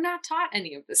 but we're not taught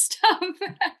any of this stuff.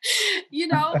 We're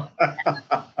not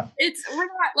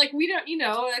like, we don't,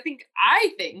 I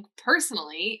think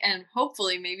personally, and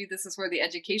hopefully maybe this is where the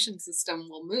education system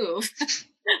will move.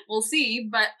 We'll see,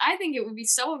 but I think it would be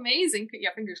so amazing. Yeah,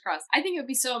 fingers crossed. I think it would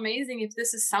be so amazing if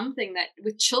this is something that,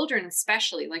 with children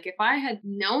especially, like if I had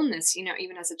known this,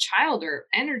 even as a child, or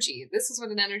energy, this is what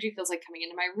an energy feels like coming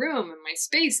into my room and my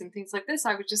space and things like this,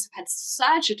 I would just have had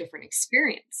such a different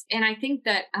experience. And I think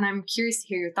that, and I'm curious to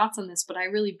hear your thoughts on this, but I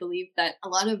really believe that a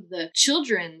lot of the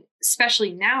children,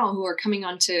 especially now, who are coming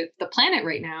onto the planet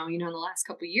right now, in the last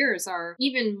couple of years, are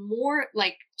even more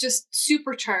like just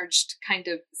supercharged kind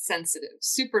of sensitive,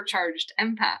 supercharged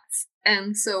empaths.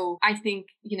 And so I think,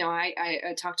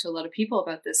 I talk to a lot of people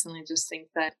about this, and I just think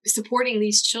that supporting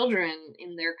these children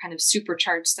in their kind of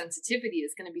supercharged sensitivity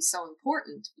is going to be so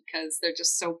important, because they're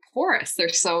just so porous, they're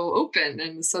so open,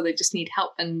 and so they just need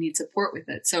help and need support with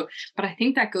it. So, but I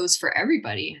think that goes for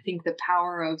everybody. I think the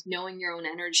power of knowing your own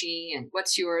energy and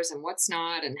what's yours and what's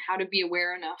not, and how to be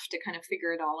aware enough to kind of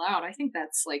figure it all out, I think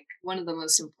that's like one of the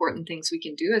most important things we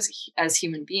can do as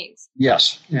human beings.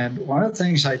 Yes. And one of the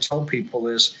things I tell people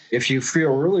is, if you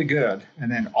feel really good and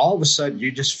then all of a sudden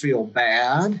you just feel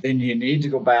bad, then you need to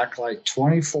go back like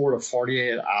 24 to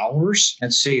 48 hours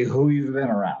and see who you've been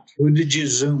around. Who did you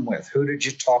Zoom with? Who did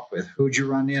you talk with? Who'd you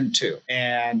run into?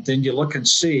 And then you look and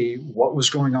see what was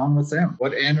going on with them.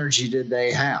 What energy did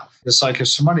they have? It's like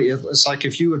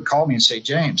if you would call me and say,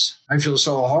 James, I feel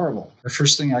so horrible. The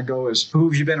first thing I go is, who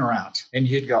have you been around? And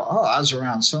you'd go, oh, I was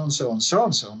around so-and-so and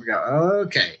so-and-so. And we go,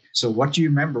 okay. So what do you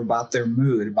remember about their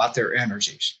mood, about their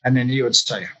energies? And then you would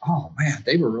say, oh, man,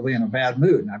 they were really in a bad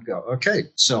mood. And I'd go, okay,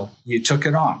 so you took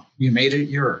it on. You made it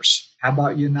yours. How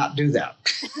about you not do that?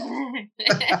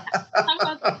 How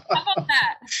about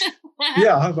that?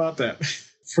 Yeah, how about that?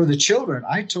 For the children,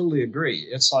 I totally agree.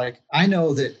 It's like, I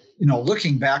know that,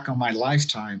 looking back on my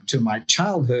lifetime to my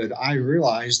childhood, I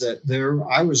realized that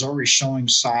I was already showing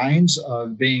signs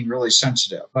of being really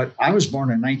sensitive. But I was born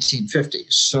in 1950,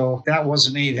 so that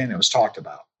wasn't anything that was talked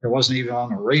about. It wasn't even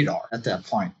on the radar at that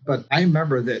point. But I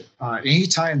remember that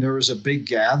anytime there was a big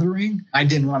gathering, I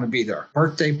didn't want to be there.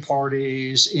 Birthday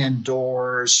parties,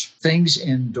 indoors, things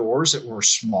indoors that were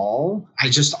small, I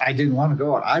didn't want to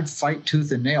go out. I'd fight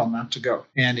tooth and nail not to go.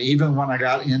 And even when I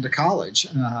got into college,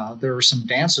 there were some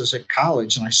dances at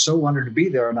college, and I so wanted to be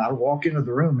there. And I'd walk into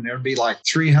the room, and there'd be like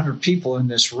 300 people in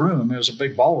this room. It was a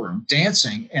big ballroom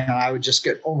dancing, and I would just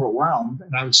get overwhelmed.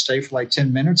 And I would stay for like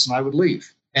 10 minutes, and I would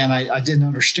leave. And I didn't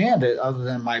understand it, other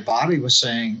than my body was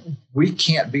saying, we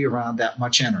can't be around that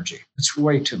much energy. It's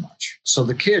way too much. So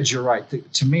the kids, you're right.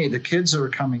 To me, the kids that are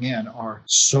coming in are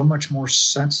so much more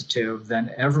sensitive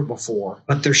than ever before,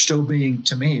 but they're still being,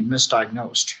 to me,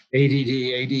 misdiagnosed.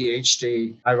 ADD,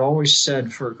 ADHD. I've always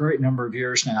said for a great number of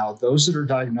years now, those that are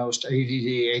diagnosed ADD,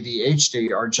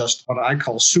 ADHD are just what I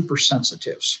call super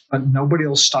sensitives, but nobody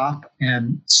will stop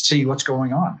and see what's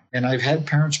going on. And I've had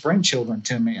parents bring children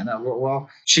to me and I go, well,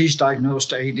 she's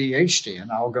diagnosed ADHD.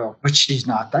 And I'll go, but she's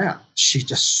not that. She's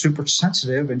just super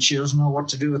sensitive and she doesn't know what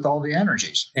to do with all the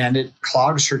energies. And it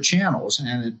clogs her channels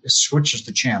and it switches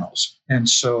the channels. And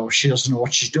so she doesn't know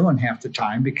what she's doing half the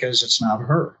time because it's not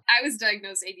her. I was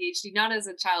diagnosed ADHD, not as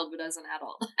a child, but as an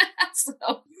adult.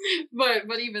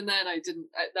 But even then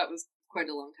that was quite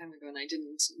a long time ago and I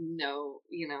didn't know,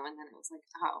 and then it was like,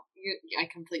 oh, I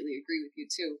completely agree with you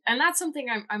too. And that's something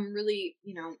I'm really,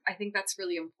 I think that's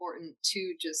really important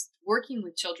to just working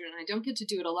with children. I don't get to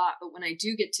do it a lot, but when I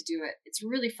do get to do it, it's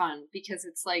really fun because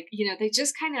it's like, they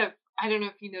just kind of, I don't know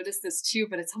if you noticed this too,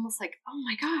 but it's almost like, oh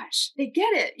my gosh, they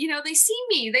get it. They see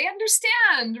me, they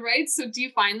understand, right? So do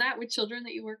you find that with children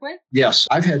that you work with? Yes.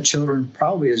 I've had children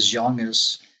probably as young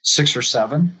as 6 or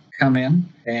 7 come in.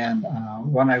 And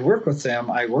when I work with them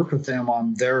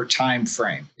on their time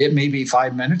frame. It may be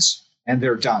 5 minutes and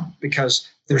they're done because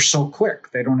they're so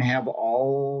quick. They don't have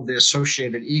all the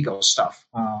associated ego stuff.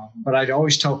 But I'd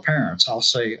always tell parents, I'll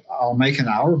say, I'll make an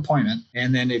hour appointment.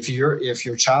 And then if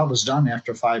your child is done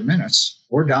after 5 minutes,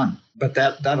 we're done. But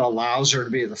that allows her to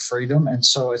be the freedom. And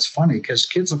so it's funny because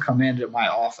kids will come into my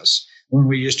office when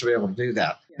we used to be able to do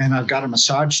that. And I've got a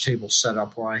massage table set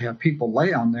up where I have people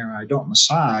lay on there. I don't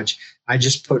massage. I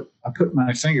put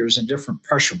my fingers in different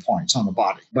pressure points on the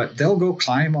body. But they'll go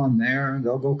climb on there, and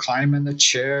they'll go climb in the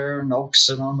chair, and they'll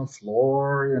sit on the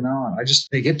floor, and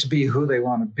they get to be who they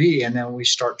want to be. And then we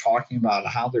start talking about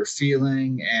how they're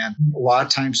feeling. And a lot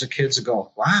of times the kids will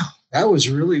go, wow, that was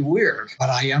really weird, but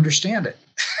I understand it.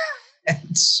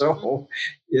 And so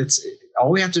it's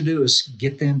all we have to do is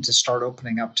get them to start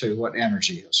opening up to what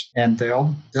energy is, and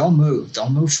they'll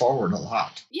move forward a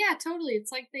lot. Yeah, totally.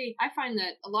 It's like I find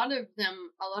that a lot of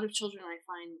children, I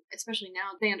find, especially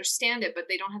now, they understand it, but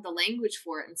they don't have the language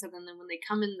for it. And so then when they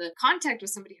come in the contact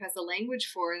with somebody who has the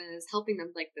language for it and is helping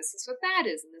them, like, this is what that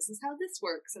is, and this is how this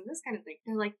works, and this kind of thing,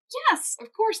 they're like, yes,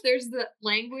 of course, there's the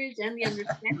language and the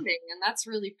understanding, and that's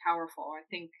really powerful. I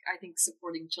think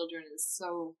supporting children is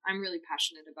so. I'm really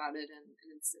passionate about it, and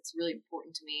it's really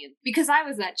important to me, and because I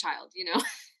was that child,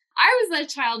 I was that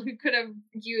child who could have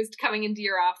used coming into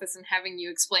your office and having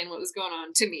you explain what was going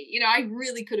on to me. I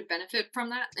really could have benefited from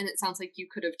that. And it sounds like you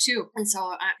could have too. And so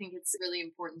I think it's really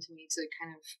important to me to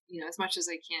kind of, as much as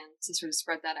I can, to sort of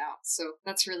spread that out. So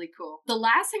that's really cool. The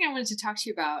last thing I wanted to talk to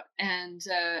you about, and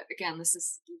again, this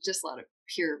is just a lot of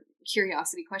pure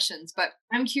curiosity questions, but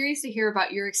I'm curious to hear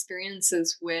about your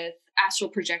experiences with astral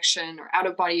projection or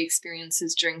out-of-body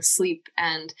experiences during sleep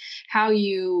and how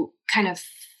you kind of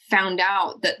found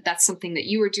out that that's something that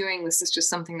you were doing. This is just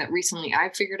something that recently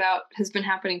I figured out has been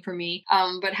happening for me.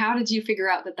 But how did you figure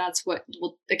out that that's what,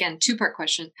 well, again, 2-part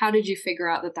question. How did you figure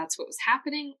out that that's what was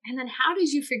happening? And then how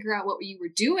did you figure out what you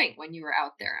were doing when you were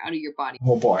out there, out of your body?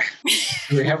 Oh boy.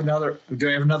 Do we have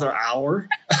another hour?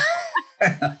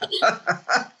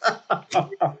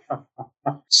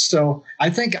 So I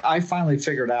think I finally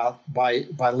figured out by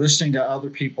listening to other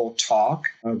people talk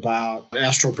about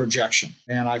astral projection.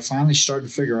 And I finally started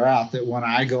to figure out that when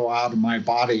I go out of my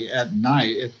body at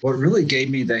night, what really gave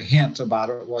me the hint about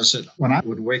it was that when I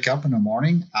would wake up in the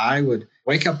morning, I would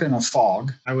wake up in a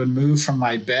fog. I would move from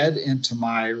my bed into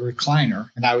my recliner,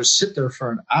 and I would sit there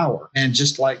for an hour and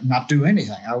just like not do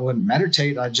anything. I wouldn't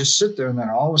meditate. I'd just sit there, and then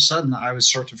all of a sudden I would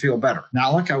start to feel better.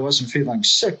 Not like I wasn't feeling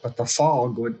sick, but the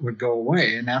fog would go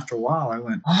away. And after a while I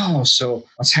went, oh, so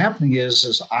what's happening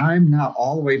is I'm not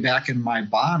all the way back in my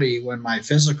body when my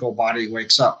physical body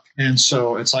wakes up. And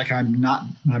so it's like I'm not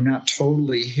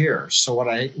totally here. So what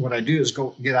I do is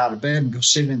go get out of bed and go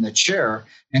sit in the chair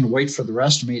and wait for the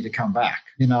rest of me to come back.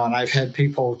 And I've had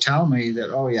people tell me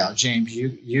that, oh yeah, James,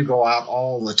 you go out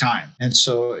all the time. And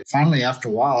so finally, after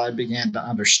a while, I began to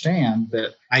understand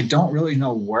that I don't really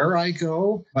know where I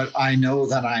go, but I know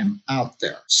that I'm out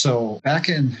there. So back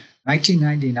in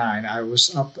 1999, I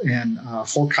was up in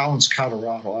Fort Collins,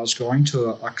 Colorado. I was going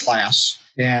to a class,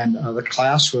 and the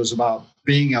class was about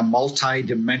being a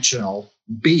multi-dimensional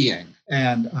being.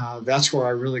 And that's where I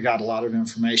really got a lot of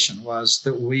information, was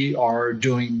that we are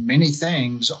doing many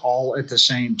things all at the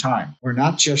same time. We're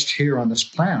not just here on this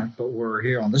planet, but we're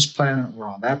here on this planet, we're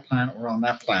on that planet, we're on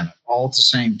that planet, all at the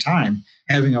same time,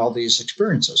 having all these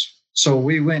experiences. So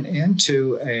we went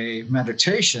into a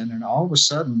meditation, and all of a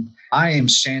sudden, I am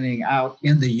standing out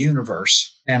in the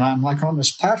universe. And I'm like on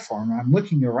this platform, I'm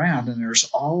looking around, and there's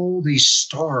all these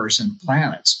stars and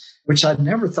planets, which I'd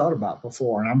never thought about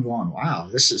before. And I'm going, wow,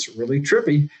 this is really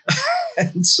trippy.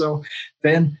 And so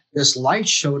then this light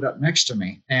showed up next to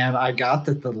me, and I got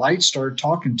that the light started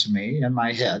talking to me in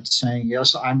my head saying,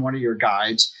 yes, I'm one of your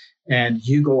guides, and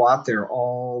you go out there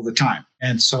all the time.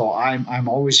 And so I'm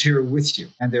always here with you.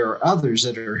 And there are others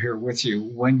that are here with you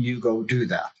when you go do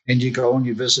that. And you go and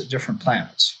you visit different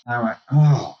planets. And I went,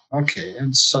 oh, okay.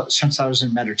 And so since I was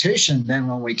in meditation, then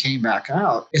when we came back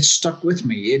out, it stuck with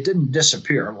me. It didn't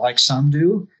disappear like some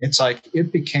do. It's like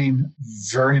it became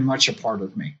very much a part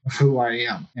of me, of who I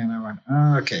am. And I went,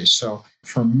 oh, okay. So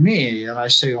for me, and I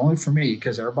say only for me,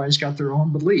 because everybody's got their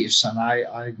own beliefs, and I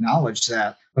acknowledge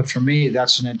that. But for me,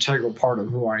 that's an integral part of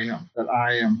who I am, that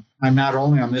I'm not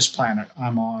only on this planet,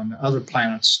 I'm on other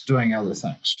planets doing other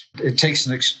things. It takes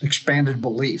an expanded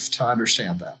belief to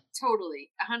understand that. Totally,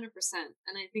 100%.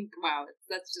 And I think, wow,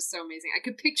 that's just so amazing. I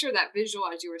could picture that visual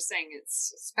as you were saying.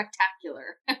 It's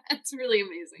spectacular. It's really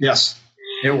amazing. Yes,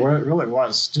 it really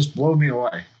was. Just blew me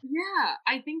away. Yeah,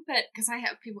 I think that because I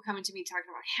have people coming to me talking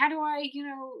about how do I,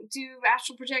 do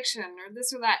astral projection or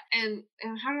this or that, and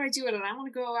how do I do it? And I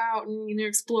want to go out and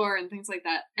explore and things like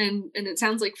that. And it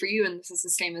sounds like for you, and this is the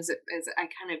same as I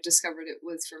kind of discovered it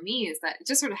was for me, is that it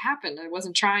just sort of happened. I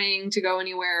wasn't trying to go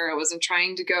anywhere. I wasn't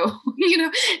trying to go.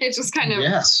 It just kind of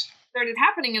started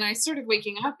happening, and I started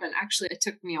waking up. And actually, it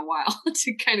took me a while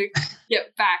to kind of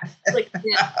get back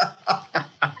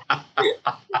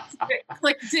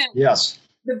clicked in. Yes.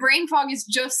 The brain fog is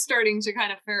just starting to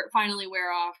kind of finally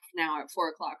wear off now at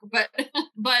 4:00.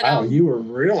 But you were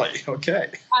really okay.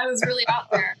 I was really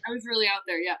out there.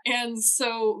 Yeah. And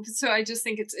so I just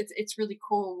think it's really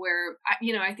cool where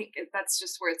I think that's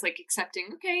just where it's like accepting.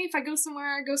 Okay, if I go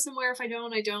somewhere, I go somewhere. If I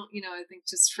don't, I don't. I think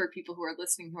just for people who are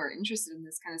listening who are interested in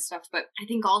this kind of stuff. But I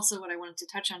think also what I wanted to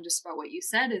touch on just about what you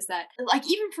said is that, like,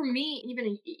 even for me,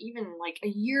 even like a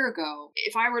year ago,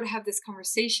 if I were to have this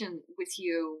conversation with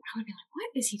you, I would be like,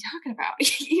 what is he talking about?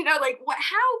 Like what,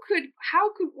 how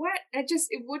could what?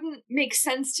 It wouldn't make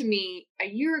sense to me a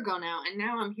year ago now. And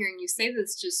now I'm hearing you say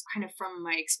this just kind of from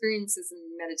my experiences and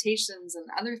meditations and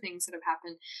other things that have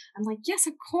happened. I'm like, yes,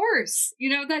 of course,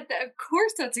 that of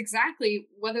course, that's exactly,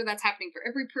 whether that's happening for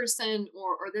every person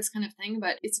or this kind of thing,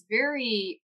 but it's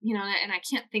very, and I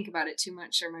can't think about it too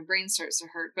much or my brain starts to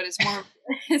hurt, but it's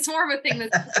more of a thing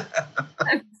that's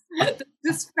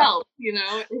just felt,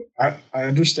 I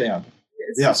understand.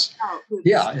 Yes.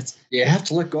 Yeah. You have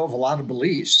to let go of a lot of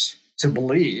beliefs to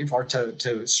believe or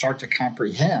to start to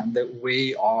comprehend that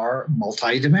we are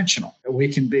multidimensional, that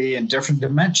we can be in different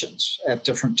dimensions at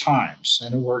different times.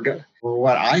 And we're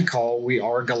what I call, we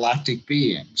are galactic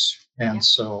beings. And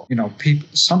so,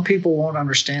 some people won't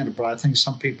understand it, but I think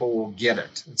some people will get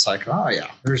it. It's like, oh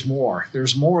yeah, there's more.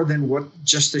 There's more than what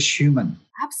just this human.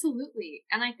 Absolutely.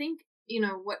 And I think,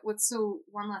 what's so,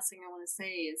 one last thing I want to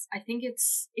say is I think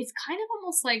it's kind of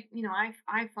almost like,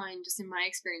 I find just in my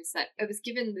experience that I was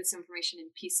given this information in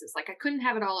pieces. Like I couldn't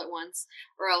have it all at once,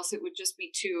 or else it would just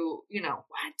be too,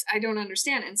 what? I don't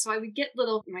understand. And so I would get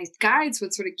my guides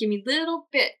would sort of give me little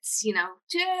bits,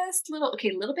 just a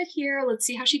little bit here. Let's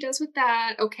see how she does with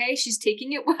that. Okay, she's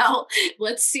taking it well.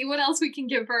 Let's see what else we can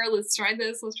give her. Let's try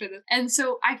this. And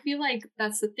so I feel like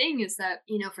that's the thing is that,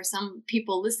 for some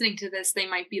people listening to this, they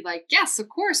might be like, yes, of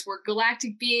course, we're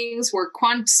galactic beings. We're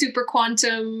super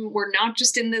quantum. We're not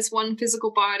just in this one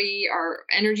physical body. Our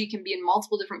energy can be in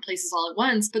multiple different places all at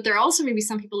once. But there are also maybe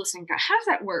some people listening go, how does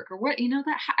that work? Or what,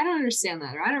 that I don't understand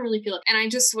that, or I don't really feel it.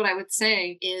 And what I would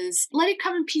say is let it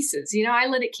come in pieces. I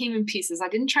let it came in pieces. I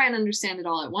didn't try and understand it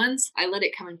all at once. I let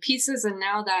it come in pieces. And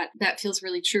now that feels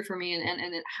really true for me.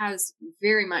 And it has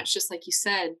very much, just like you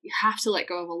said, you have to let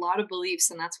go of a lot of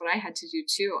beliefs. And that's what I had to do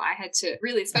too. I had to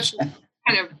really, especially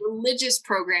kind of religious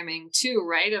programming too,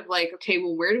 right? Of like, okay,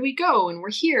 well, where do we go? And we're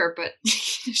here, but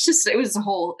it was a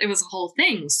whole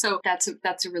thing. So that's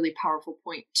a really powerful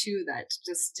point too, that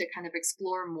just to kind of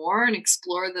explore more and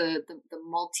explore the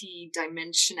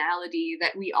multi-dimensionality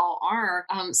that we all are.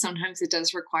 Sometimes it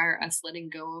does require us letting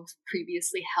go of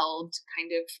previously held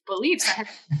kind of beliefs.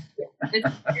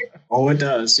 It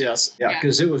does. Yes. Yeah.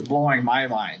 Because it was blowing my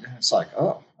mind. It's like,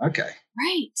 oh, okay.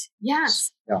 Right.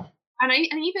 Yes. Yeah. And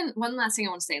even one last thing I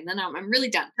want to say, and then I'm really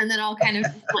done. And then I'll kind of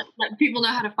let people know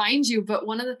how to find you. But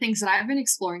one of the things that I've been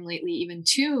exploring lately, even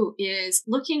too, is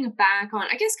looking back on,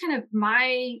 I guess, kind of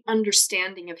my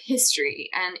understanding of history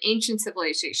and ancient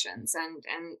civilizations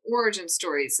and origin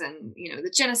stories and,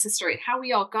 the Genesis story, how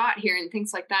we all got here and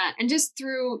things like that. And just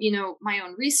through, my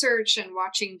own research and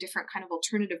watching different kind of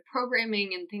alternative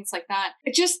programming and things like that,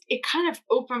 it kind of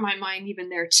opened my mind even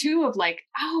there too of like,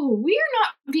 oh, we are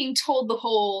not being told the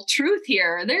whole truth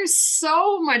here. There's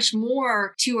so much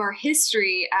more to our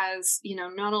history as,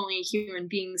 not only human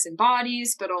beings and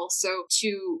bodies, but also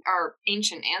to our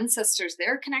ancient ancestors,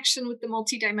 their connection with the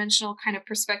multidimensional kind of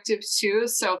perspectives too.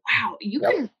 So, wow, you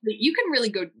can really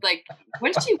go, like,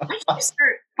 once you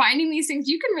start finding these things,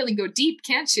 you can really go deep,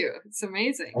 can't you? It's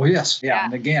amazing. Oh, yes. Yeah.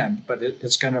 And again, but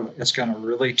it's gonna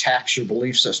really tax your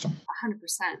belief system. 100%.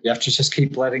 You have to just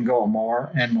keep letting go of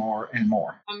more and more and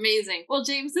more. Amazing. Well,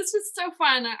 James, this was so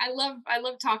fun. I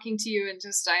love talking to you, and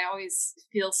just I always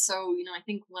feel so, I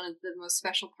think one of the most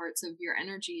special parts of your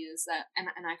energy is that, and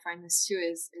I find this too,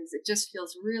 is it just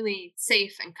feels really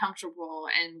safe and comfortable,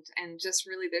 and just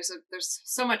really there's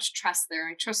so much trust there.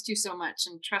 I trust you so much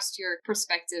and trust your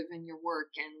perspective and your work,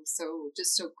 and so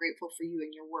just so grateful for you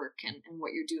and your work and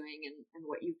what you're doing and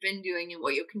what you've been doing and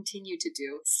what you'll continue to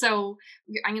do. So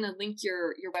I'm going to link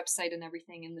your website and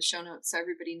everything in the show notes so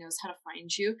everybody knows how to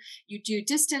find you. You do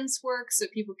distance work so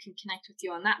people can connect with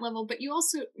you on that level, but you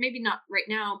also, maybe not right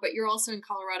now, but you're also in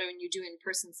Colorado and you do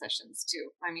in-person sessions too.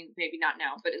 I mean, maybe not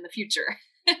now, but in the future.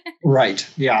 Right.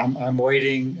 Yeah. I'm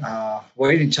waiting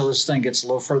till this thing gets a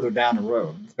little further down the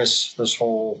road, this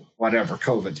whole whatever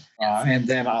COVID, and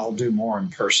then I'll do more in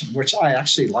person, which I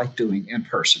actually like doing in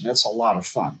person. That's a lot of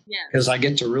fun because I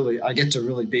get to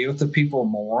really be with the people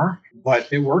more, but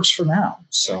it works for now.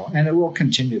 So, and it will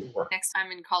continue to work. Next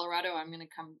time in Colorado, I'm going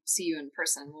to come see you in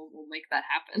person. We'll make that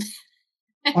happen.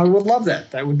 I would love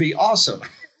that. That would be awesome. It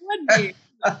would be.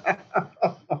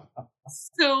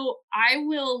 So I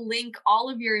will link all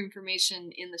of your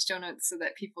information in the show notes so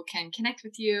that people can connect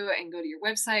with you and go to your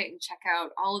website and check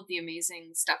out all of the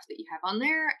amazing stuff that you have on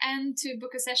there, and to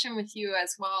book a session with you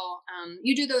as well.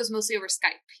 You do those mostly over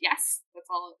Skype, yes?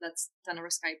 That's done over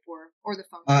Skype or the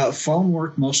phone. Phone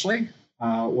work mostly.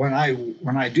 When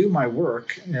I do my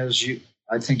work,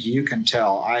 I think you can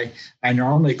tell, I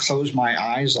normally close my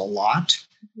eyes a lot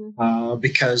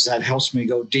because that helps me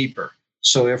go deeper.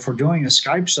 So if we're doing a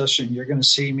Skype session, you're going to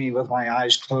see me with my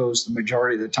eyes closed the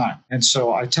majority of the time. And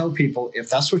so I tell people, if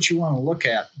that's what you want to look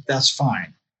at, that's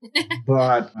fine.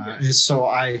 But so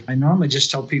I normally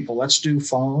just tell people, let's do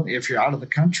phone. If you're out of the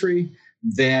country,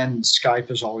 then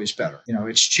Skype is always better.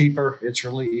 It's cheaper. It's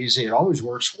really easy. It always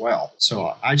works well.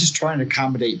 So I just try and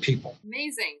accommodate people.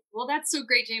 Amazing. Well, that's so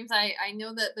great, James. I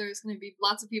know that there's going to be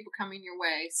lots of people coming your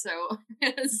way. So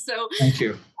Thank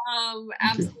you.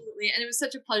 Absolutely. And it was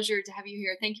such a pleasure to have you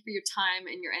here. Thank you for your time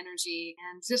and your energy,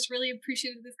 and just really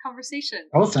appreciated this conversation.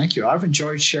 Oh, thank you. I've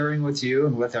enjoyed sharing with you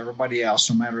and with everybody else,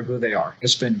 no matter who they are.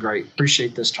 It's been great.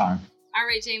 Appreciate this time. All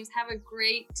right, James, have a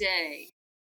great day.